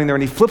are happening there,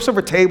 and he flips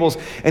over tables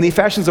and he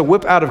fashions a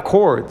whip out of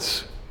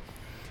cords.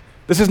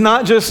 This is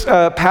not just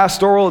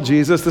pastoral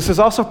Jesus. This is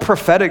also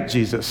prophetic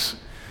Jesus,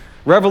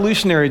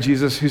 revolutionary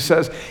Jesus, who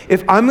says,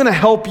 if I'm going to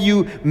help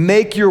you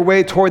make your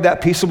way toward that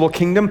peaceable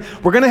kingdom,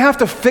 we're going to have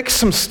to fix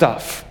some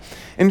stuff.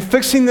 And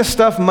fixing this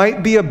stuff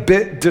might be a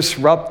bit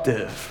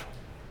disruptive.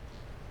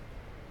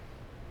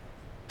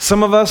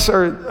 Some of us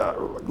are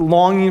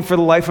longing for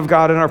the life of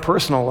God in our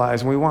personal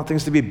lives, and we want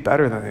things to be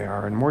better than they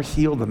are, and more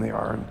healed than they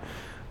are, and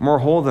more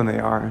whole than they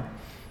are.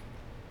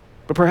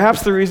 But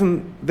perhaps the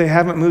reason they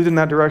haven't moved in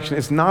that direction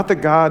is not that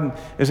God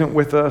isn't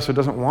with us or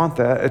doesn't want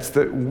that. It's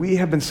that we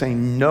have been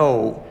saying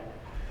no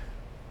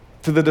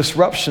to the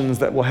disruptions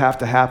that will have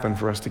to happen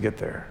for us to get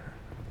there,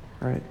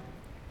 right?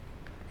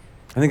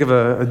 I think of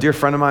a dear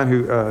friend of mine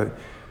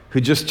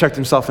who just checked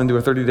himself into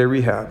a 30-day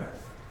rehab,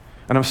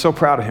 and I'm so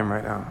proud of him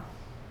right now.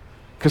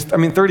 Because,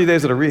 30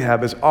 days at a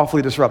rehab is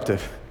awfully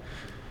disruptive,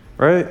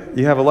 right?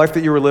 You have a life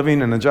that you were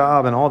living and a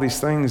job and all these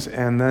things,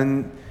 and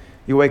then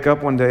you wake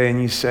up one day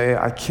and you say,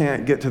 I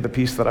can't get to the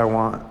peace that I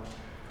want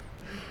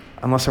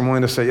unless I'm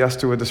willing to say yes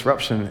to a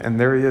disruption. And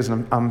there he is,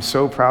 and I'm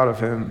so proud of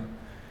him.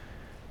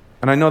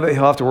 And I know that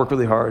he'll have to work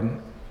really hard,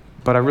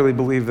 but I really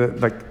believe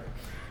that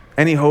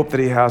any hope that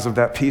he has of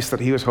that peace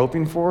that he was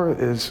hoping for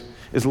is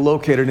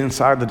located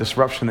inside the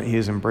disruption that he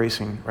is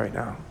embracing right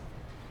now.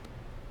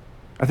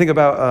 I think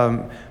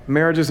about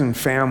marriages and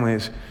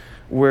families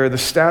where the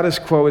status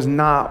quo is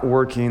not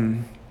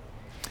working,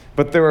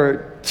 but there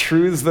are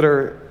truths that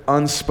are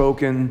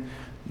unspoken.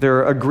 There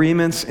are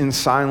agreements in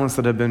silence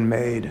that have been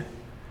made.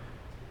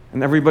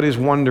 And everybody's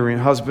wondering,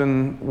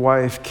 husband,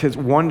 wife, kids,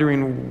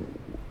 wondering,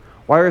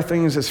 why are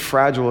things as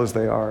fragile as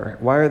they are?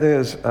 Why are they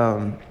as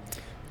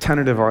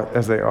tentative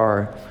as they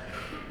are?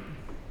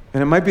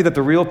 And it might be that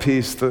the real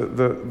peace,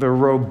 the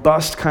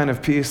robust kind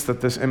of peace that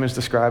this image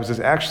describes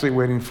is actually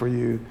waiting for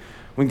you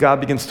when God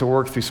begins to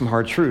work through some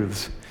hard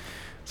truths,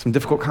 some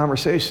difficult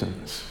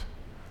conversations,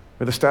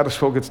 where the status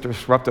quo gets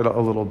disrupted a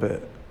little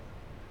bit.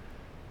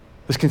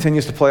 This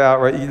continues to play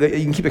out, right?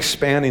 You can keep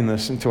expanding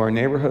this into our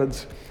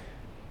neighborhoods,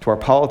 to our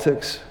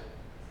politics,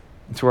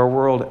 into our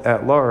world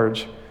at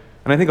large.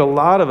 And I think a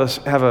lot of us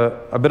have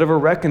a bit of a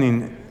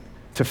reckoning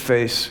to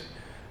face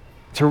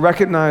to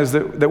recognize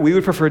that we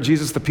would prefer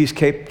Jesus the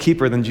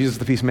peacekeeper than Jesus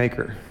the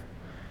peacemaker.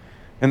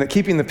 And that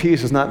keeping the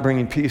peace is not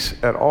bringing peace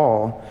at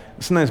all.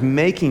 Sometimes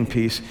making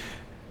peace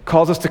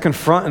calls us to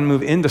confront and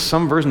move into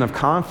some version of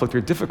conflict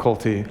or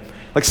difficulty.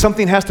 Like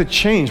something has to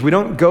change. We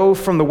don't go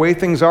from the way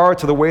things are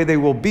to the way they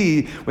will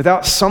be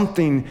without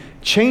something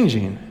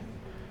changing.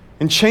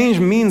 And change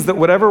means that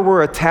whatever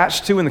we're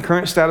attached to in the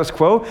current status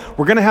quo,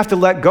 we're going to have to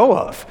let go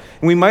of.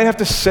 And we might have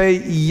to say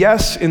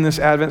yes in this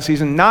Advent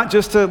season, not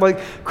just to like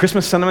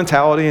Christmas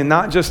sentimentality and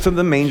not just to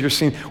the manger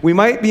scene. We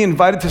might be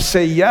invited to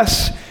say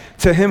yes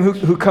to him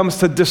who comes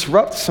to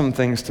disrupt some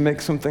things, to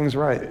make some things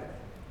right.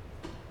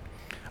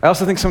 I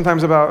also think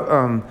sometimes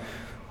about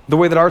the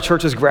way that our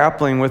church is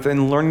grappling with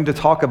and learning to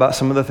talk about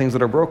some of the things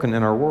that are broken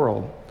in our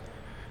world.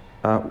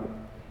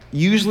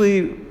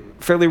 Usually,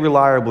 fairly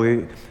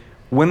reliably,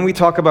 when we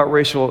talk about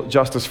racial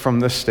justice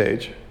from this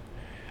stage,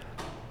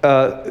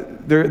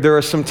 there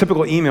are some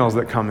typical emails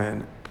that come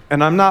in.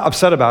 And I'm not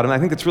upset about it. I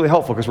think it's really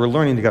helpful because we're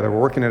learning together. We're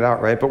working it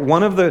out, right? But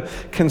one of the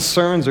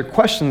concerns or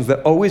questions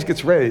that always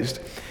gets raised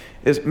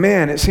is,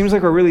 man, it seems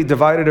like we're really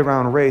divided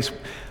around race.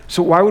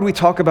 So why would we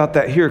talk about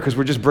that here? Because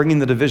we're just bringing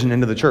the division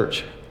into the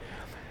church.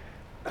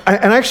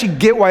 And I actually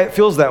get why it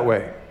feels that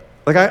way.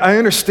 Like, I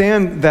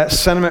understand that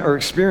sentiment or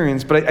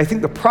experience, but I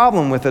think the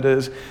problem with it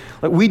is,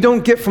 like, we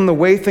don't get from the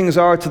way things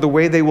are to the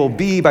way they will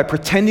be by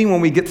pretending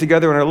when we get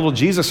together in our little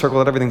Jesus circle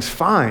that everything's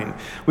fine.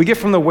 We get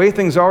from the way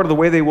things are to the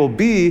way they will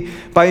be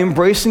by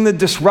embracing the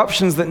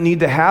disruptions that need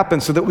to happen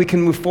so that we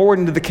can move forward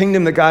into the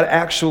kingdom that God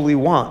actually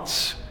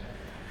wants.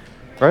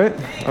 Right?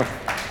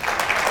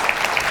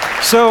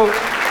 So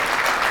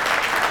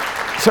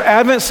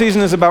Advent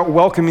season is about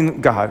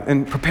welcoming God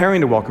and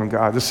preparing to welcome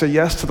God, to say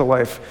yes to the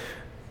life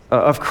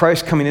of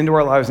Christ coming into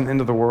our lives and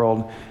into the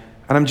world.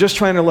 And I'm just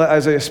trying to let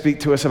Isaiah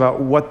speak to us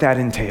about what that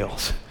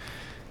entails.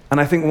 And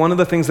I think one of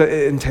the things that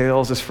it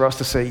entails is for us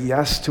to say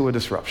yes to a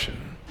disruption.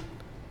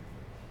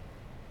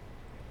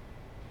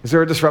 Is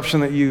there a disruption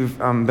that you've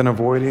been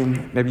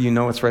avoiding? Maybe you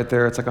know it's right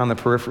there. It's like on the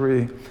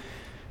periphery.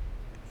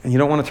 And you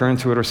don't want to turn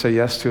to it or say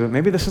yes to it.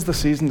 Maybe this is the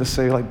season to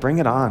say, like, bring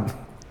it on.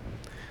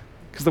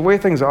 Because the way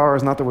things are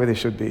is not the way they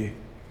should be.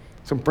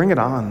 So bring it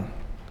on.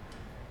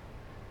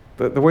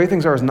 The way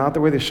things are is not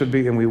the way they should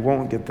be, and we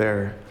won't get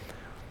there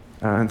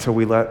until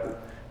we let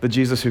the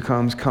Jesus who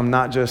comes come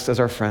not just as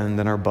our friend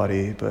and our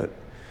buddy, but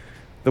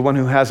the one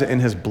who has it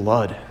in his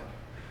blood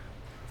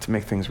to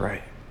make things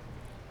right.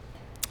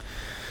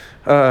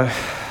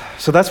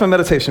 So that's my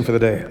meditation for the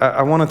day.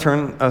 I want to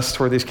turn us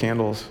toward these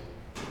candles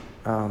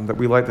that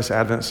we light this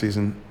Advent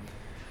season.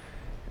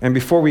 And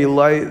before we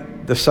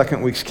light the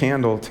second week's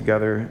candle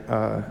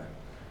together,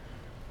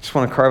 just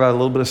want to carve out a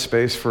little bit of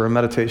space for a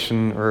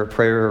meditation or a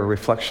prayer or a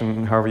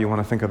reflection, however you want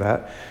to think of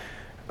that.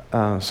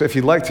 So if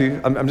you'd like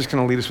to, I'm just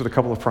going to lead us with a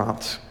couple of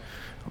prompts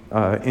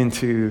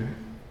into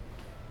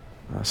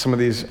some of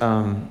these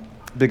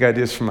big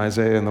ideas from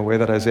Isaiah and the way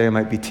that Isaiah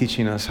might be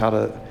teaching us how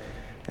to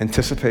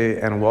anticipate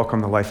and welcome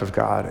the life of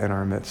God in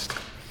our midst.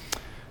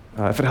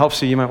 If it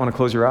helps you might want to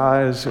close your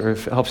eyes, or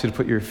if it helps you to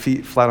put your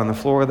feet flat on the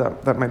floor,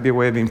 that might be a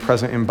way of being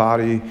present in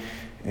body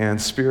and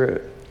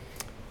spirit.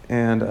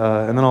 And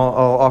then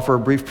I'll offer a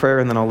brief prayer,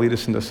 and then I'll lead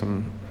us into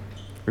some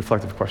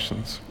reflective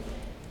questions.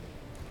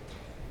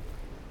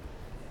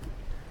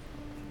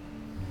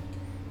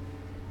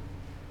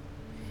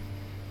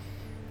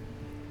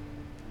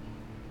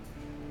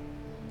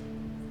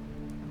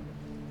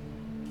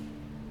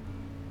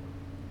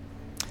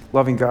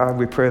 Loving God,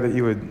 we pray that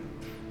you would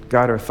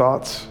guide our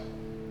thoughts,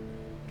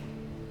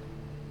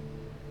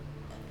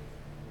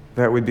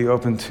 that we'd be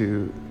open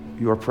to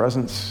your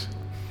presence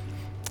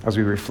as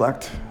we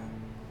reflect,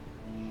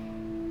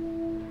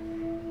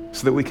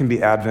 so that we can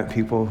be Advent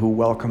people who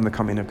welcome the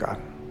coming of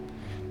God.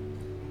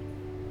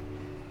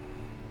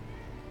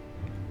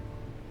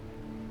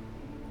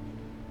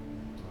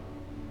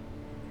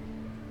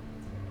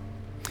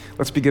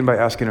 Let's begin by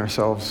asking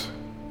ourselves,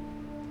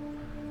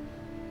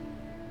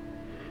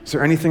 is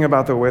there anything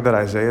about the way that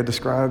Isaiah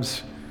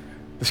describes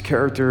this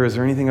character? Is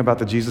there anything about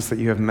the Jesus that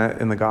you have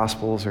met in the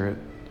Gospels or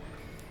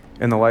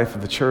in the life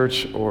of the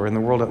church or in the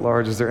world at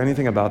large? Is there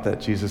anything about that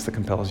Jesus that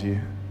compels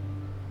you?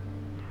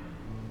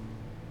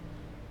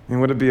 And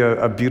would it be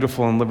a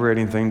beautiful and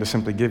liberating thing to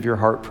simply give your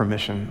heart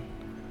permission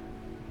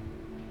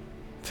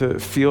to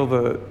feel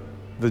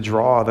the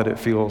draw that it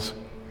feels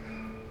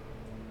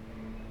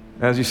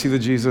as you see the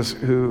Jesus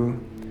who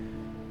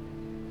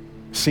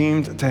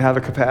seemed to have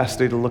a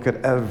capacity to look at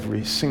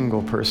every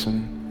single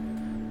person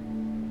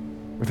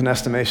with an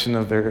estimation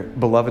of their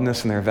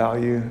belovedness and their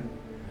value.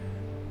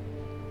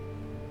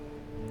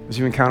 As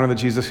you encounter the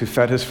Jesus who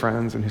fed his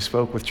friends and who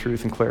spoke with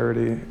truth and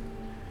clarity,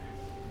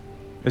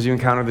 as you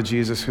encounter the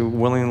Jesus who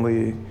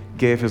willingly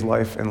gave his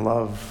life in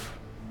love,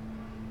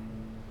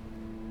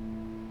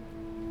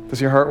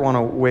 does your heart want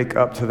to wake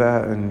up to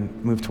that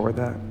and move toward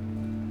that?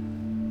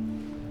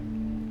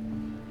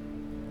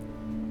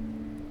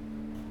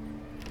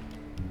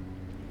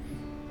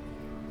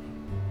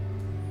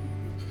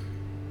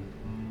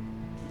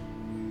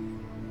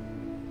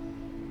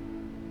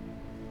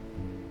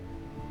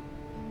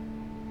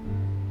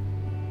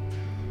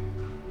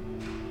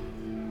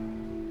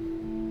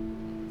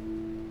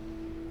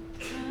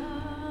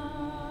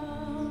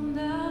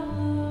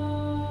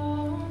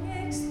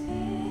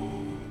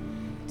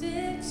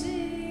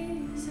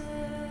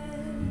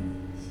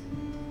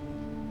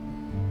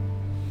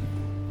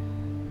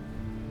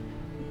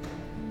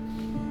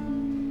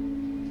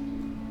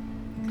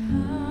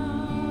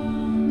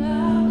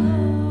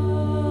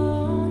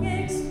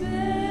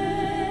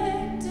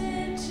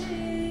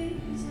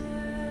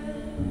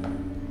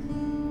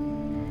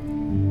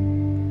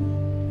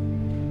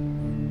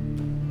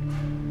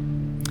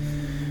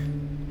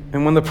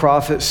 And when the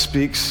prophet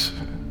speaks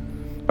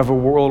of a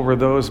world where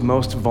those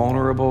most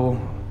vulnerable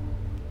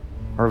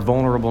are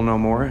vulnerable no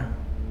more,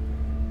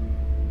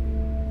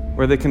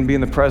 where they can be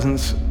in the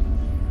presence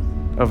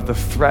of the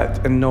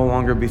threat and no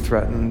longer be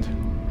threatened,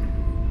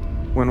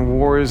 when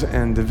wars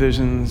and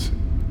divisions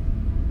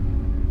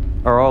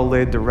are all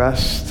laid to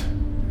rest,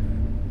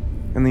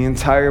 and the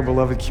entire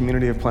beloved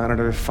community of planet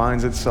Earth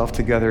finds itself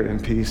together in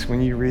peace.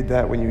 When you read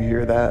that, when you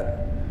hear that,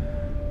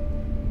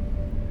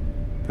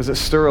 does it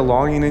stir a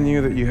longing in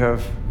you that you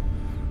have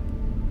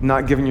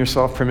not given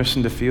yourself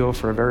permission to feel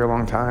for a very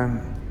long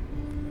time?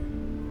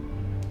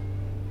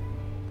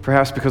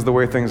 Perhaps because the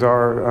way things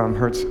are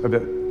hurts a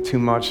bit too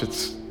much.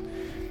 It's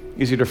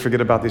easy to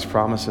forget about these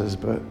promises,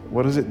 but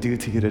what does it do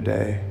to you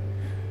today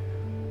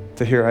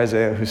to hear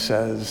Isaiah who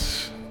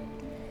says,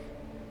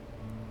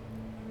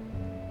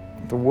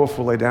 the wolf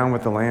will lay down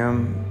with the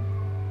lamb,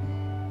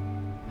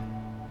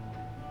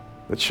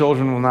 the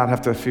children will not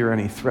have to fear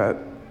any threat,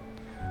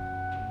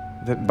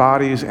 that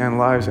bodies and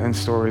lives and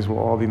stories will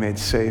all be made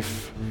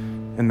safe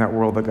in that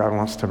world that God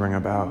wants to bring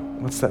about?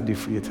 What's that do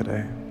for you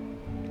today?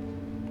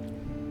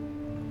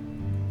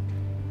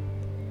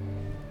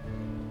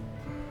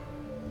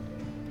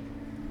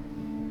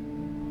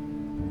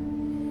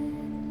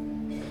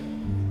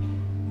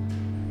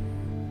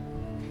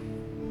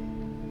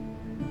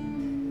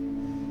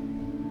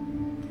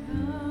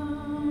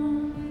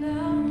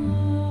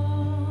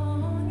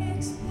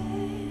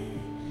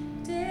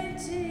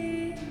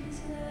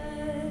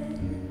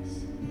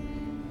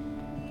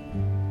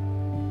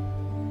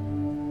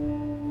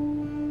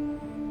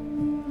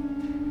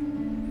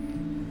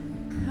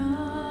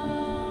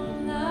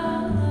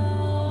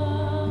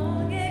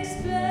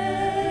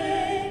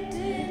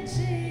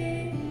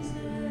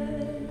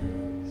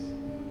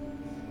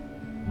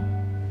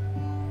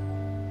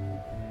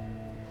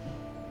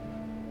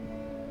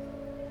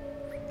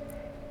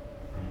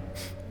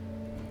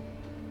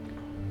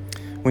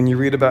 When you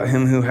read about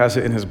him who has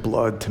it in his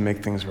blood to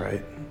make things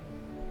right,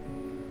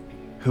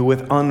 who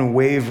with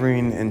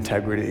unwavering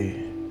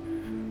integrity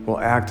will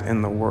act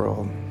in the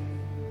world,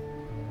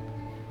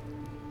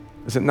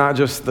 is it not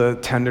just the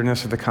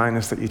tenderness or the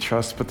kindness that you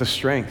trust, but the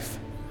strength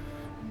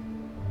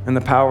and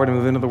the power to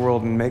move into the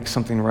world and make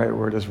something right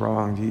where it is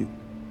wrong? Do you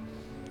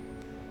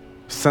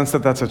sense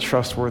that that's a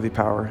trustworthy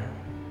power?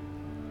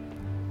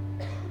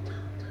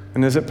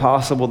 And is it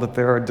possible that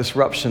there are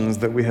disruptions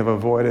that we have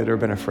avoided or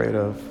been afraid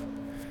of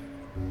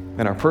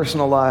in our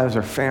personal lives,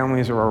 our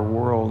families, or our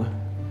world,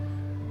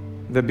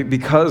 that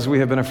because we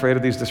have been afraid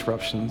of these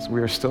disruptions,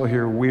 we are still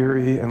here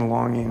weary and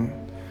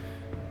longing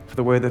for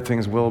the way that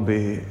things will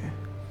be?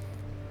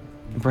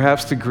 And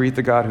perhaps to greet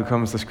the God who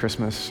comes this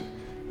Christmas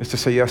is to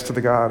say yes to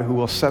the God who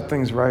will set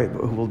things right,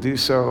 but who will do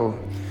so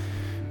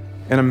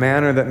in a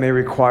manner that may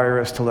require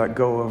us to let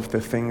go of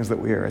the things that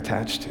we are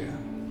attached to.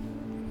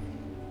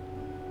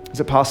 Is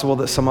it possible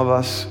that some of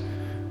us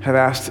have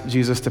asked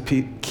Jesus to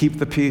keep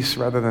the peace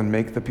rather than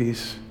make the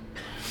peace?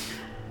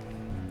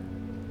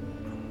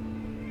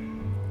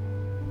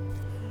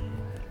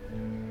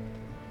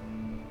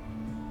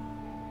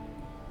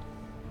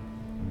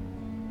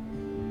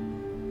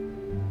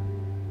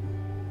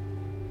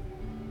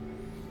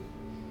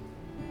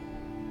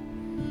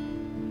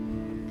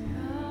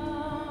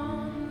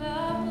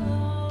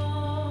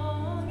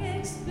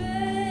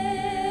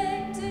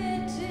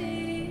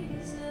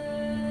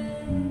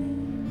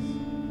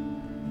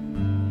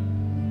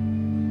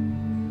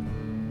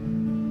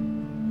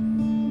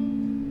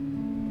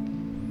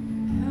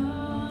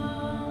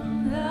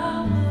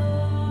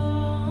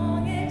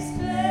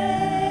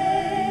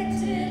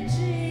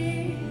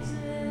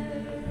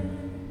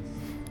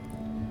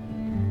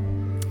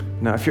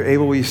 Now, if you're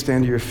able, will you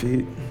stand to your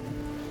feet?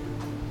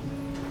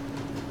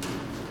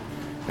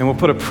 And we'll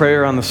put a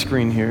prayer on the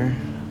screen here.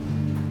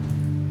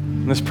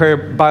 And this prayer,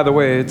 by the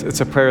way,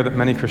 it's a prayer that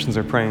many Christians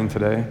are praying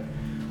today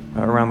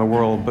around the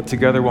world, but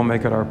together we'll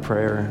make it our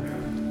prayer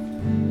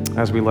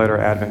as we light our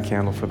Advent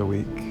candle for the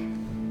week.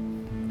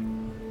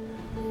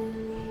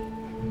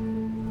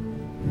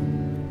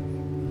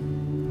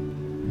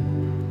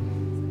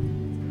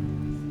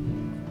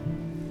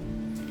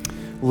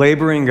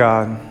 Laboring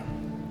God,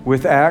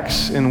 with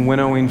axe and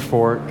winnowing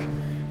fork,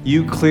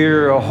 you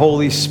clear a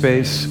holy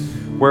space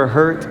where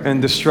hurt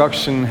and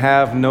destruction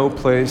have no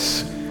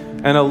place,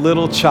 and a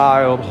little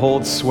child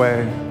holds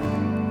sway.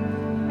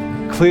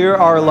 Clear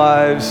our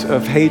lives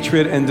of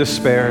hatred and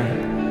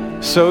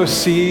despair, sow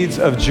seeds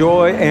of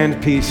joy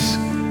and peace,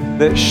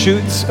 that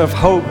shoots of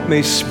hope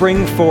may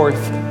spring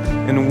forth,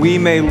 and we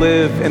may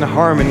live in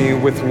harmony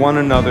with one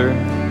another.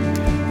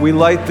 We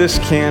light this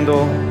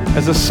candle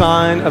as a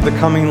sign of the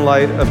coming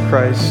light of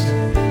Christ.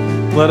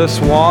 Let us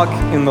walk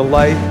in the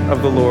light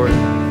of the Lord.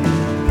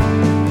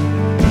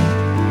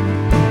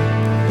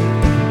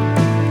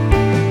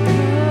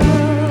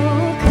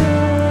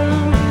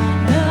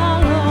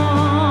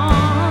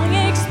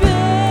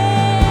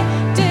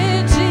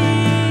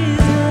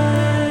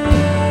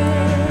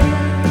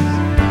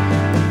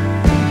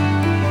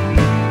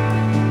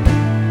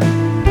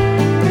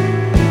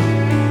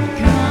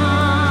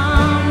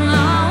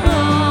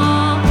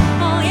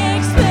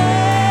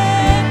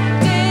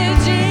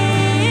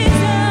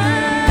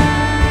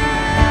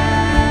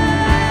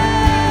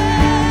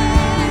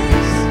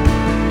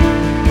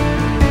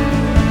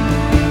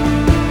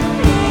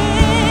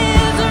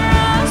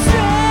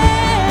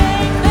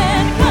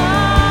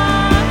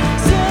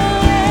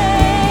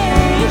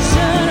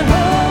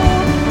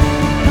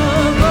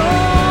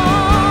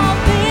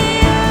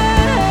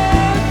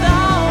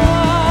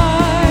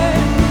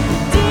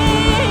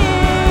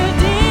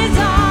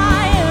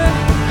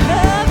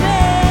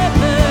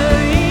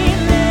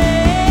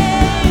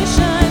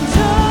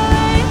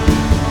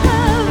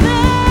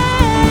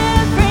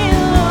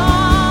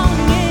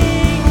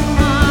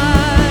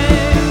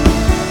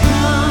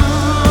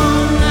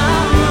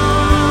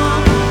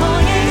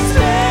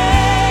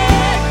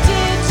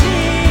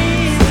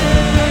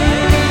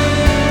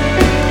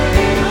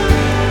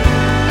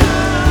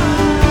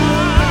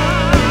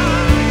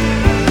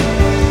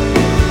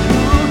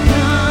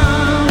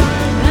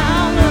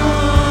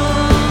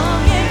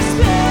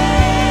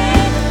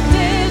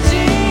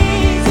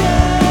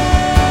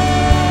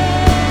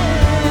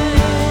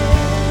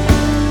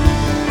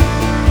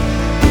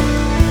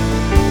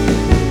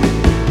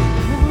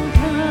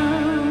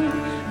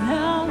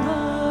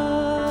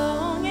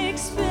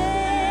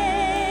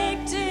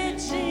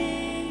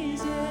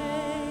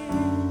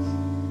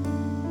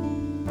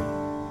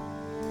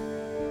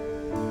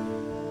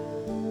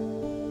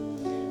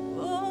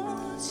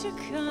 to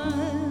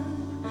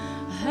come.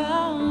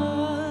 How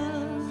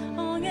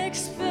long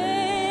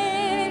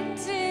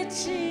expected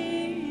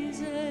Jesus.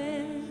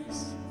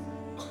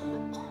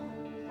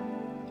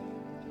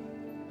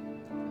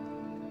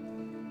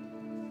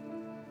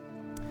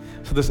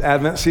 So this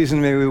Advent season,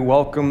 may we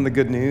welcome the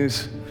good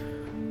news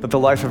that the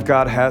life of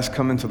God has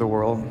come into the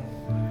world.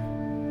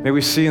 May we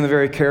see in the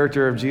very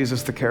character of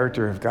Jesus the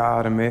character of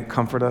God, and may it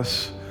comfort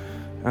us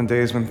on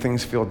days when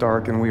things feel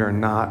dark and we are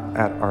not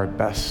at our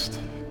best.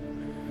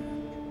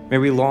 May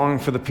we long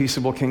for the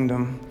peaceable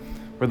kingdom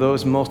where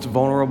those most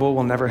vulnerable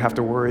will never have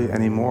to worry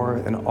anymore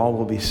and all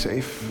will be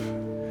safe.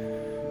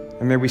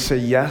 And may we say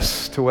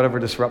yes to whatever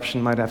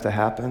disruption might have to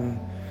happen.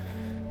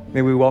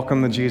 May we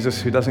welcome the Jesus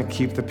who doesn't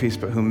keep the peace,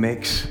 but who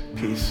makes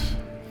peace.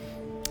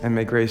 And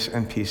may grace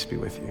and peace be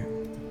with you.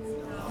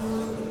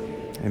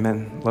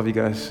 Amen. Love you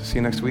guys. See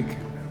you next week.